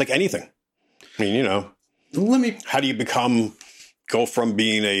mean, it's like anything. I mean, how do you go from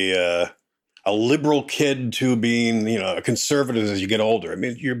being a liberal kid to being, a conservative as you get older? I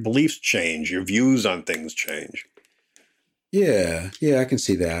mean, your beliefs change, your views on things change. Yeah, I can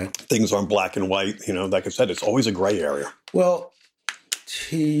see that. Things aren't black and white. Like I said, it's always a gray area. Well,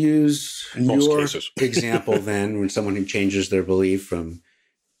 to use your example then, when someone who changes their belief from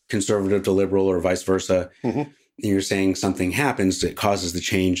conservative to liberal or vice versa, you're saying something happens that causes the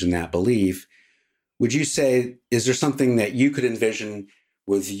change in that belief. Would you say, is there something that you could envision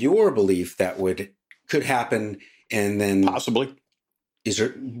with your belief that could happen, and then possibly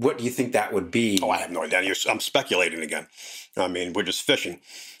what do you think that would be? Oh, I have no idea. I'm speculating again. I mean, we're just fishing,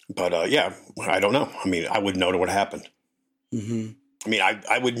 but I don't know. I mean, I would know what happened. Mm-hmm. I mean,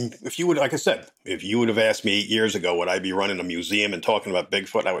 I would, if you would, like I said, if you would have asked me 8 years ago, would I be running a museum and talking about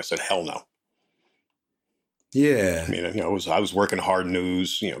Bigfoot? I would have said, hell no. Yeah. I mean, I was working hard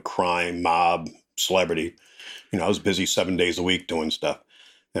news, crime, mob, celebrity. I was busy 7 days a week doing stuff.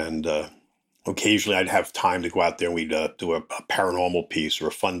 And occasionally I'd have time to go out there and we'd do a paranormal piece or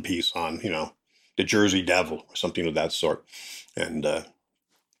a fun piece on, the Jersey Devil or something of that sort. And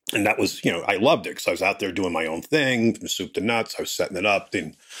that was, I loved it because I was out there doing my own thing from soup to nuts. I was setting it up.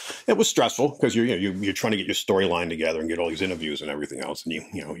 And it was stressful because you're trying to get your storyline together and get all these interviews and everything else. And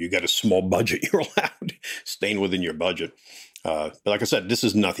you got a small budget. You're allowed staying within your budget. But like I said, this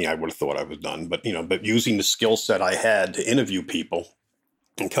is nothing I would have thought I was done. But, but using the skill set I had to interview people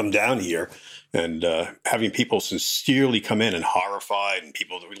and come down here and having people sincerely come in and horrified, and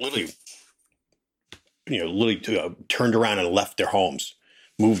people that were literally turned around and left their homes,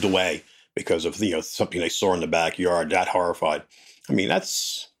 moved away because of something they saw in the backyard, that horrified. I mean,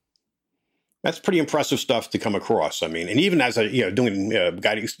 that's pretty impressive stuff to come across. I mean, and even as doing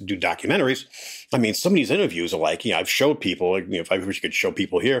guy who used to do documentaries, I mean, some of these interviews are like, I've showed people, if I wish you could show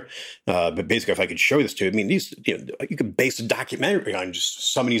people here, but basically if I could show this to you, I mean, these, you could base a documentary on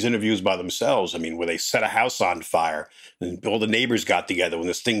just some of these interviews by themselves. I mean, where they set a house on fire and all the neighbors got together. When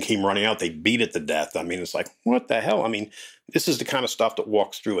this thing came running out, they beat it to death. I mean, it's like, what the hell? I mean, this is the kind of stuff that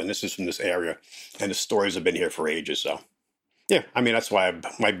walks through, and this is from this area, and the stories have been here for ages. So Yeah, I mean, that's why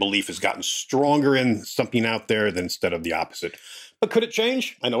my belief has gotten stronger in something out there than instead of the opposite. But could it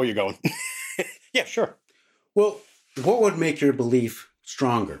change? I know where you're going. Yeah, sure. Well, what would make your belief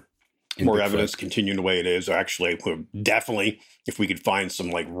stronger? More evidence continuing the way it is. Or actually, definitely, if we could find some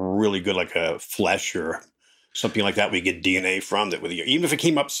like really good, like a flesh or something like that, we get DNA from that. With you, even if it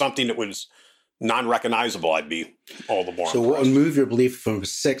came up something that was non-recognizable, I'd be all the more. So, what would move your belief from a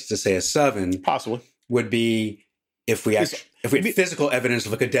 6 to say a 7? Possibly would be if we had physical evidence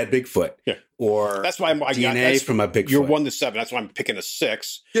of like a dead Bigfoot, or that's why I DNA from a Bigfoot. You're 1 to 7. That's why I'm picking a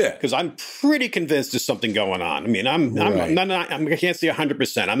 6. Yeah, because I'm pretty convinced there's something going on. I mean, I can't say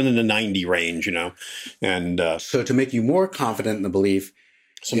 100%. I'm in the 90 range, you know. And so to make you more confident in the belief,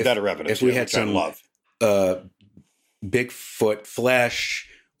 better evidence. If we had some Bigfoot flesh,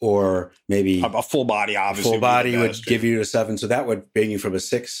 or maybe a full body, obviously, full body would give you a 7. So that would bring you from a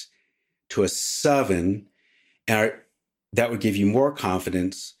 6 to a 7. And that would give you more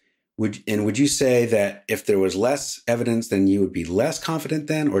confidence. Would you say that if there was less evidence, then you would be less confident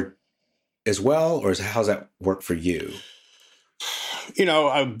then, or as well, or how's that work for you? You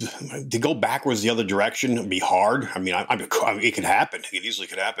know, to go backwards the other direction would be hard. I mean, it could happen. It easily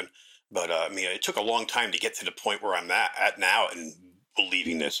could happen. But I mean, it took a long time to get to the point where I'm at now and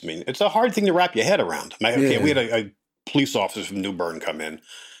believing this. I mean, it's a hard thing to wrap your head around. We had a police officer from New Bern come in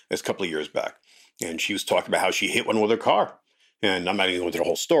a couple of years back. And she was talking about how she hit one with her car. And I'm not even going into the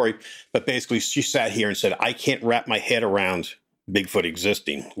whole story, but basically she sat here and said, I can't wrap my head around Bigfoot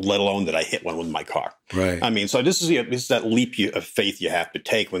existing, let alone that I hit one with my car. Right. I mean, so this is that leap of faith you have to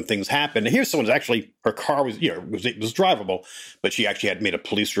take when things happen. And here's someone's actually, her car was, was drivable, but she actually had made a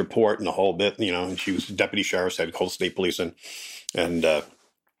police report and the whole bit, and she was deputy sheriff, had called state police in. And I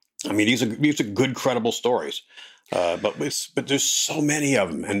mean, these are good, credible stories. But there's so many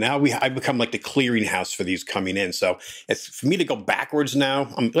of them, and now I become like the clearinghouse for these coming in. So it's for me to go backwards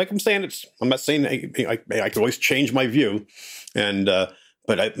now. I'm not saying I can always change my view, and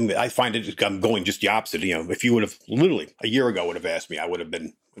but I find I'm going just the opposite. If you would have literally a year ago would have asked me, I would have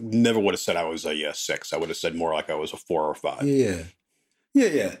never would have said I was a 6. I would have said more like I was a 4 or 5.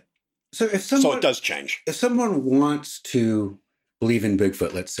 Yeah. So so it does change. If someone wants to believe in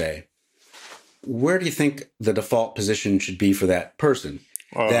Bigfoot, let's say, where do you think the default position should be for that person?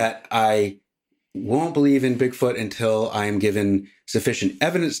 That I won't believe in Bigfoot until I am given sufficient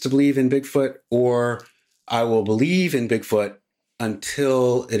evidence to believe in Bigfoot, or I will believe in Bigfoot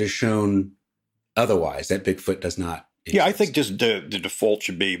until it is shown otherwise, that Bigfoot does not exist. Yeah, I think just the default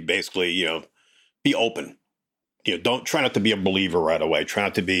should be basically, be open. Don't try not to be a believer right away. Try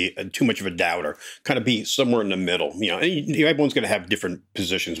not to be too much of a doubter. Kind of be somewhere in the middle. Everyone's going to have different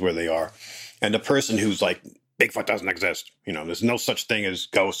positions where they are. And the person who's like, Bigfoot doesn't exist, there's no such thing as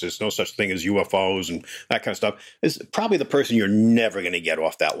ghosts, there's no such thing as UFOs and that kind of stuff, is probably the person you're never going to get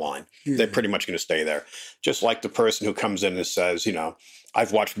off that line. Yeah. They're pretty much going to stay there. Just like the person who comes in and says, I've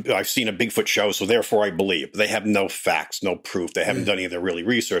seen a Bigfoot show, so therefore I believe. They have no facts, no proof. They haven't done any of their really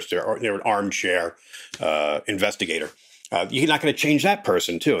research. They're an armchair investigator. You're not going to change that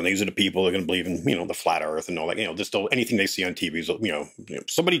person too. And these are the people that are going to believe in, the flat earth and all that, just anything they see on TV is,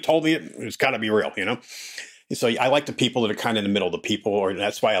 somebody told me it's got to be real, And so I like the people that are kind of in the middle of the people, and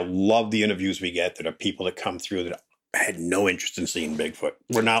that's why I love the interviews we get that are people that come through that had no interest in seeing Bigfoot.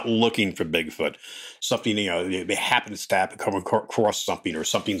 We're not looking for Bigfoot. Something, they happen to come across something, or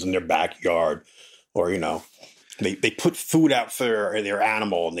something's in their backyard, or, They put food out for their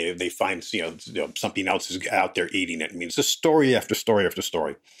animal, and they find something else is out there eating it. I mean, it's just story after story after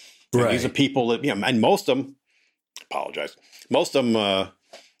story. Right. And these are people that and most of them. Apologize. Most of them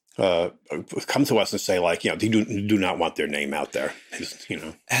come to us and say like they do not want their name out there.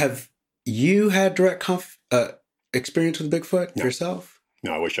 Have you had direct experience with Bigfoot yourself?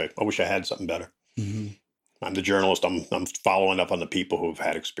 No, I wish I had something better. Mm-hmm. I'm the journalist. I'm following up on the people who've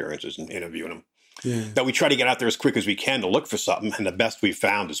had experiences and interviewing them. Yeah. That we try to get out there as quick as we can to look for something, and the best we've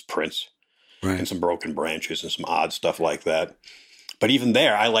found is prints, right, and some broken branches and some odd stuff like that. But even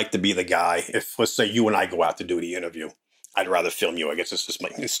there, I like to be the guy. If, let's say, you and I go out to do the interview, I'd rather film you. I guess it's just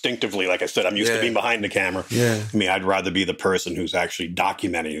instinctively, like I said, I'm used to being behind the camera. Yeah. I mean, I'd rather be the person who's actually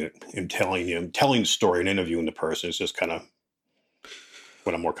documenting it and telling the story and interviewing the person. It's just kind of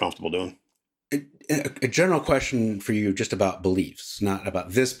what I'm more comfortable doing. A general question for you, just about beliefs, not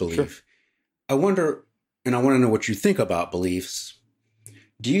about this belief. Sure. I wonder, and I want to know what you think about beliefs.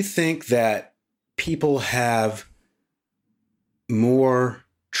 Do you think that people have more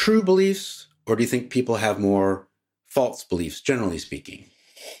true beliefs, or do you think people have more false beliefs, generally speaking?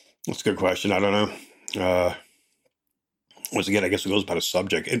 That's a good question. I don't know. Once again, I guess it goes by the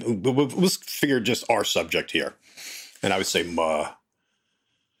subject. Let's figure just our subject here. And I would say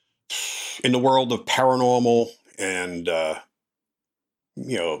in the world of paranormal and,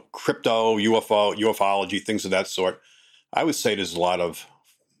 crypto, ufology, things of that sort, I would say there's a lot of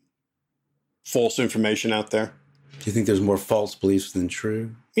false information out there. Do you think there's more false beliefs than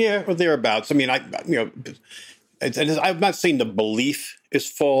true? Yeah, or thereabouts. I mean, I'm not saying the belief is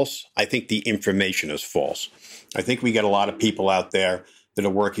false. I think the information is false. I think we get a lot of people out there that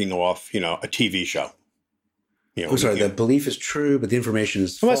are working off, a TV show. The belief is true, but the information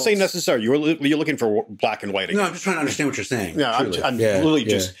is false. I'm not saying necessarily. You're looking for black and white again. No, I'm just trying to understand what you're saying. Yeah, I'm literally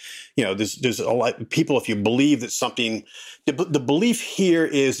just, there's a lot of people, if you believe that something, the belief here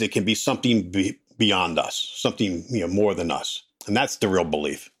is it can be something beyond us, something, more than us. And that's the real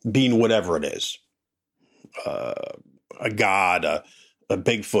belief, being whatever it is. A god, a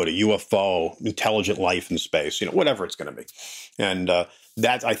Bigfoot, a UFO, intelligent life in space, whatever it's going to be. And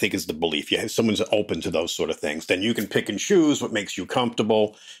that, I think, is the belief. Yeah, if someone's open to those sort of things, then you can pick and choose what makes you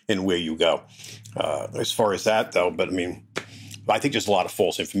comfortable and where you go. As far as that, though, but I mean, I think there's a lot of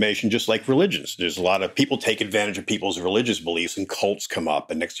false information, just like religions. There's a lot of people take advantage of people's religious beliefs, and cults come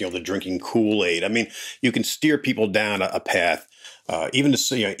up. And next, they're drinking Kool-Aid. I mean, you can steer people down a path. Even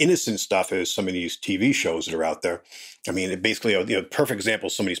the innocent stuff is some of these TV shows that are out there. I mean, it basically, perfect example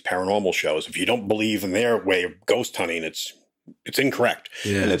of some of these paranormal shows. If you don't believe in their way of ghost hunting, it's incorrect.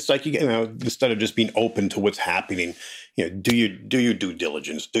 Yeah. And it's like, instead of just being open to what's happening, do your due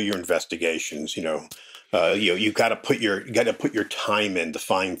diligence, do your investigations, you got to put your time in to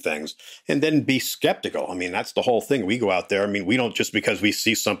find things, and then be skeptical. I mean, that's the whole thing. We go out there. I mean, we don't just because we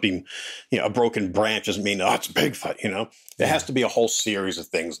see something, a broken branch doesn't mean, it's Bigfoot, There has to be a whole series of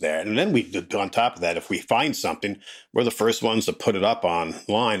things there. And then on top of that, if we find something, we're the first ones to put it up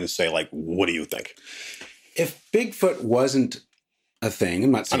online and say, like, what do you think? If Bigfoot wasn't a thing,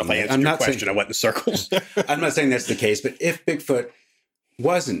 I'm not saying I don't know if I answered your question. I went in circles. I'm not saying that's the case, but if Bigfoot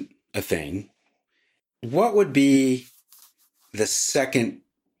wasn't a thing, what would be the second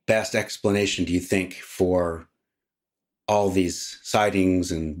best explanation, do you think, for all these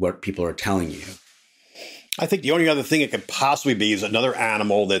sightings and what people are telling you? I think the only other thing it could possibly be is another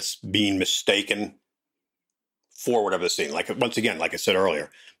animal that's being mistaken for whatever they're seeing. Like, once again, like I said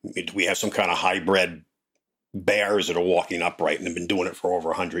earlier, we have some kind of hybrid bears that are walking upright and have been doing it for over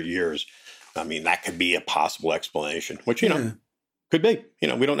 100 years. I mean, that could be a possible explanation, which, could be.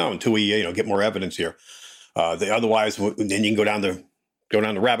 We don't know until we, get more evidence here. Otherwise, then you can go down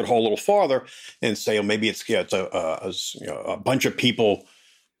the rabbit hole a little farther and say, maybe it's a bunch of people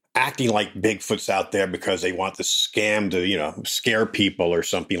acting like Bigfoot's out there because they want the scam to, scare people or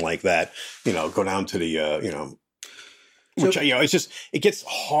something like that. Go down to the, which, it's just, it gets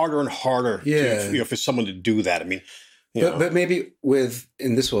harder and harder for someone to do that. I mean, but maybe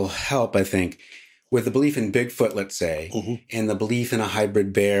and this will help, I think, with the belief in Bigfoot, let's say, and the belief in a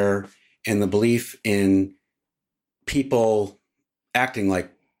hybrid bear and the belief in people acting like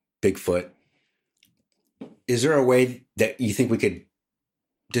Bigfoot, is there a way that you think we could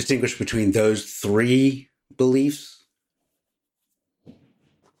distinguish between those three beliefs?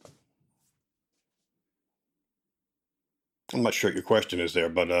 I'm not sure what your question is there,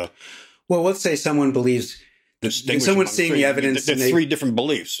 but well, let's say someone believes someone's seeing the evidence. There's three different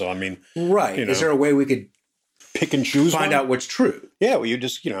beliefs, so I mean, right? Is there a way we could pick and choose, find out what's true? Yeah, well, you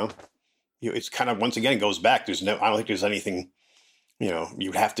just it's kind of, once again, goes back. I don't think there's anything.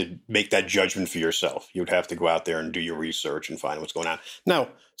 You'd have to make that judgment for yourself. You'd have to go out there and do your research and find what's going on. Now,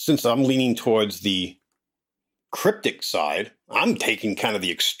 since I'm leaning towards the cryptic side, I'm taking kind of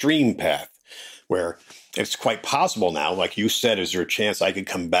the extreme path where it's quite possible now, like you said, is there a chance I could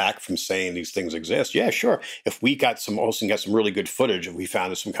come back from saying these things exist? Yeah, sure. If we got some really good footage and we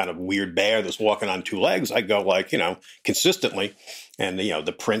found some kind of weird bear that's walking on two legs, I'd go consistently. And,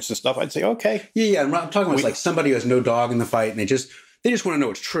 the prints and stuff, I'd say, okay. Yeah. I'm talking about like somebody who has no dog in the fight and they just want to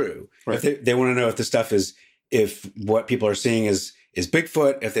know it's true. Right. If they want to know if the stuff if what people are seeing is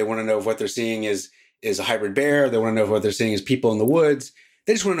Bigfoot, if they want to know if what they're seeing is a hybrid bear, they want to know if what they're seeing is people in the woods.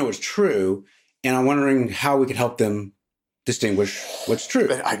 They just want to know it's true. And I'm wondering how we could help them distinguish what's true.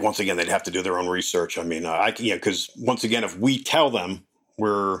 Once again, they'd have to do their own research. I mean, because once again, if we tell them,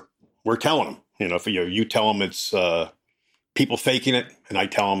 we're telling them. If you tell them it's people faking it, and I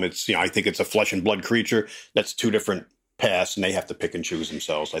tell them it's I think it's a flesh and blood creature. That's two different paths, and they have to pick and choose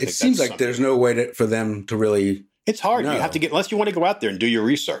themselves. It seems like there's no way for them to really. It's hard. You have to unless you want to go out there and do your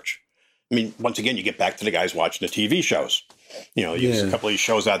research. I mean, once again, you get back to the guys watching the TV shows. There's a couple of these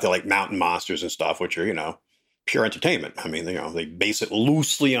shows out there like Mountain Monsters and stuff, which are, pure entertainment. I mean, they base it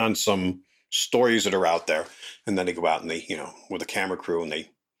loosely on some stories that are out there. And then they go out and they, with a camera crew and they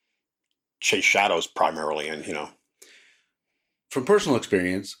chase shadows primarily. And, from personal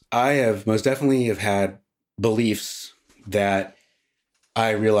experience, I have most definitely have had beliefs that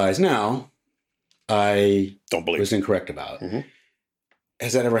I realize now I Don't believe was incorrect about. Mm-hmm.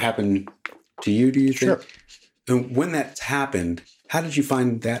 Has that ever happened to you, do you think? Sure. And when that's happened, how did you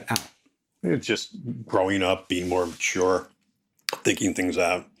find that out? It's just growing up, being more mature, thinking things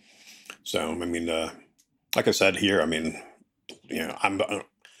out. So, I mean, like I said here, I mean, I'm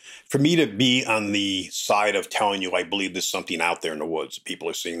for me to be on the side of telling you I believe there's something out there in the woods, people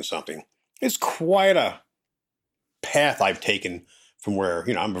are seeing something, it's quite a path I've taken from where,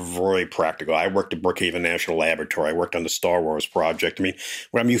 I'm very practical. I worked at Brookhaven National Laboratory. I worked on the Star Wars project. I mean,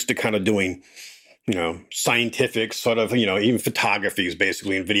 where I'm used to kind of doing, scientific sort of, even photography is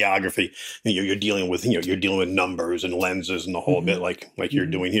basically in videography. You're dealing with, you're dealing with numbers and lenses and the whole bit like you're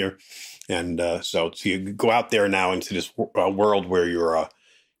doing here. And so you go out there now into this world where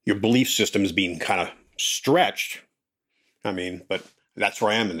your belief system is being kind of stretched. I mean, but that's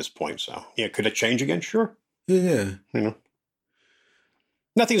where I am in this point. So, could it change again? Sure. Yeah.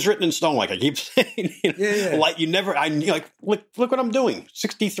 Nothing's written in stone, like I keep saying. Like you never, look what I'm doing.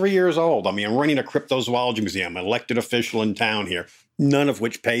 63 years old. I mean, I'm running a cryptozoology museum, elected official in town here, none of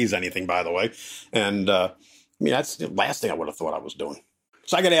which pays anything, by the way. And that's the last thing I would have thought I was doing.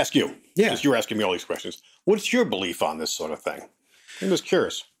 So I got to ask you, because you're asking me all these questions. What's your belief on this sort of thing? I'm just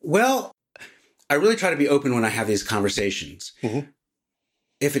curious. Well, I really try to be open when I have these conversations. Mm-hmm.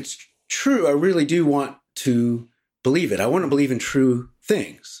 If it's true, I really do want to believe it. I want to believe in true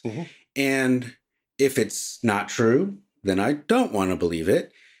things. Mm-hmm. And if it's not true, then I don't want to believe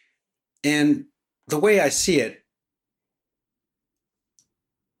it. And the way I see it,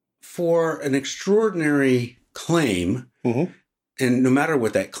 for an extraordinary claim, mm-hmm. and no matter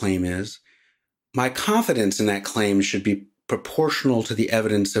what that claim is, my confidence in that claim should be proportional to the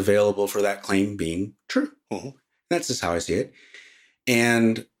evidence available for that claim being true. Mm-hmm. That's just how I see it.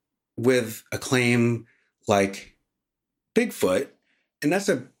 And with a claim like Bigfoot, and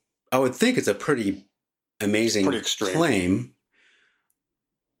I would think it's a pretty amazing claim,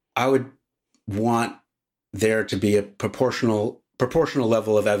 I would want there to be a proportional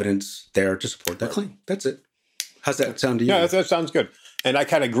level of evidence there to support that claim. That's it. How's that sound to you? Yeah, that sounds good. And I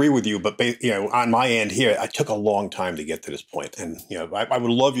kind of agree with you, but on my end here, I took a long time to get to this point. And I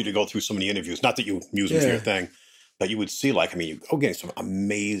would love you to go through so many interviews. Not that you use me for your thing, but you would see, you go get some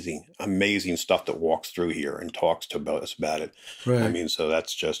amazing, amazing stuff that walks through here and talks to us about it. Right. I mean, so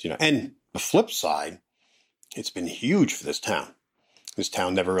that's just and the flip side, it's been huge for this town. This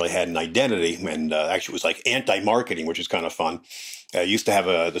town never really had an identity, and actually it was like anti-marketing, which is kind of fun. Used to have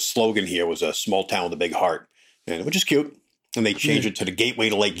the slogan here was a small town with a big heart, and which is cute. And they changed it to the gateway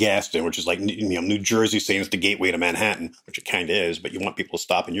to Lake Gaston, which is like New Jersey saying it's the gateway to Manhattan, which it kind of is, but you want people to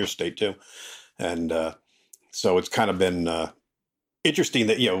stop in your state too. And so it's kind of been interesting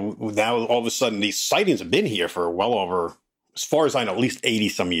that now all of a sudden these sightings have been here for well over, as far as I know, at least 80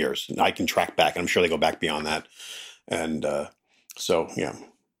 some years. And I can track back, and I'm sure they go back beyond that. And so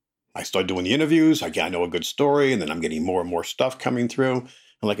I started doing the interviews. I know a good story, and then I'm getting more and more stuff coming through. And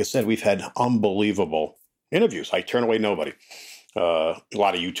like I said, we've had unbelievable interviews. I turn away nobody. A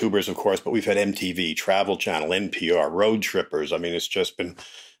lot of YouTubers, of course, but we've had MTV, Travel Channel, NPR, Road Trippers. I mean, it's just been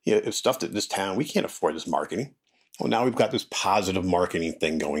it's stuff that this town, we can't afford this marketing. Well, now we've got this positive marketing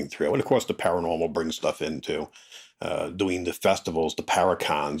thing going through. And of course, the paranormal brings stuff into doing the festivals, the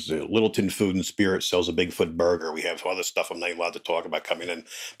Paracons, the Littleton Food and Spirit sells a Bigfoot burger. We have other stuff I'm not allowed to talk about coming in.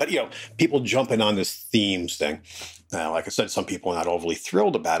 But, people jumping on this themes thing. Like I said, some people are not overly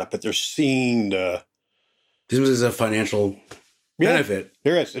thrilled about it, but they're seeing this is a financial benefit.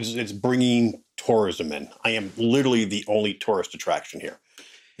 There is. It's bringing tourism in. I am literally the only tourist attraction here.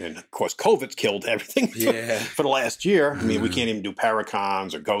 And, of course, COVID's killed everything for the last year. I mean, we can't even do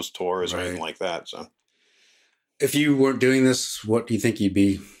Paracons or ghost tours or anything like that. So, if you weren't doing this, what do you think you'd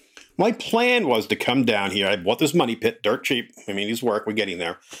be? My plan was to come down here. I bought this money pit, dirt cheap. I mean, these work. We're getting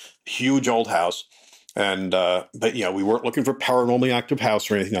there. Huge old house. And, but, we weren't looking for paranormally active house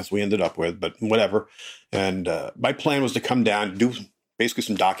or anything. That's what we ended up with, but whatever. And my plan was to come down, do basically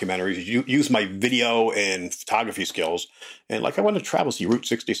some documentaries, use my video and photography skills. And I want to travel, see Route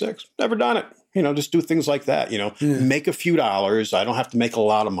 66. Never done it. Just do things like that, make a few dollars. I don't have to make a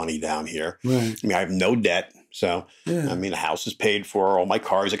lot of money down here. Right. I mean, I have no debt. So, I mean, the house is paid for. All my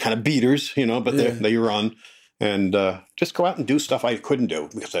cars are kind of beaters, but they run. And just go out and do stuff I couldn't do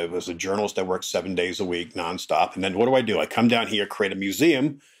because I was a journalist that worked 7 days a week nonstop. And then what do? I come down here, create a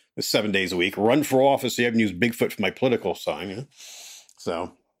museum with 7 days a week, run for office. I even use Bigfoot for my political sign.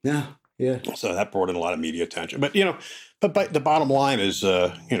 So so that brought in a lot of media attention. But but the bottom line is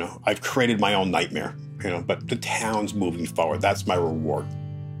I've created my own nightmare. but the town's moving forward. That's my reward.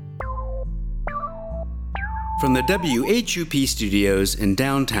 From the WHUP studios in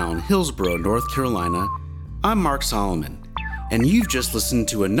downtown Hillsborough, North Carolina, I'm Mark Solomon, and you've just listened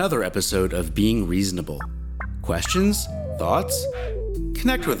to another episode of Being Reasonable. Questions? Thoughts?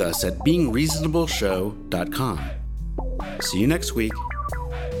 Connect with us at beingreasonableshow.com. See you next week.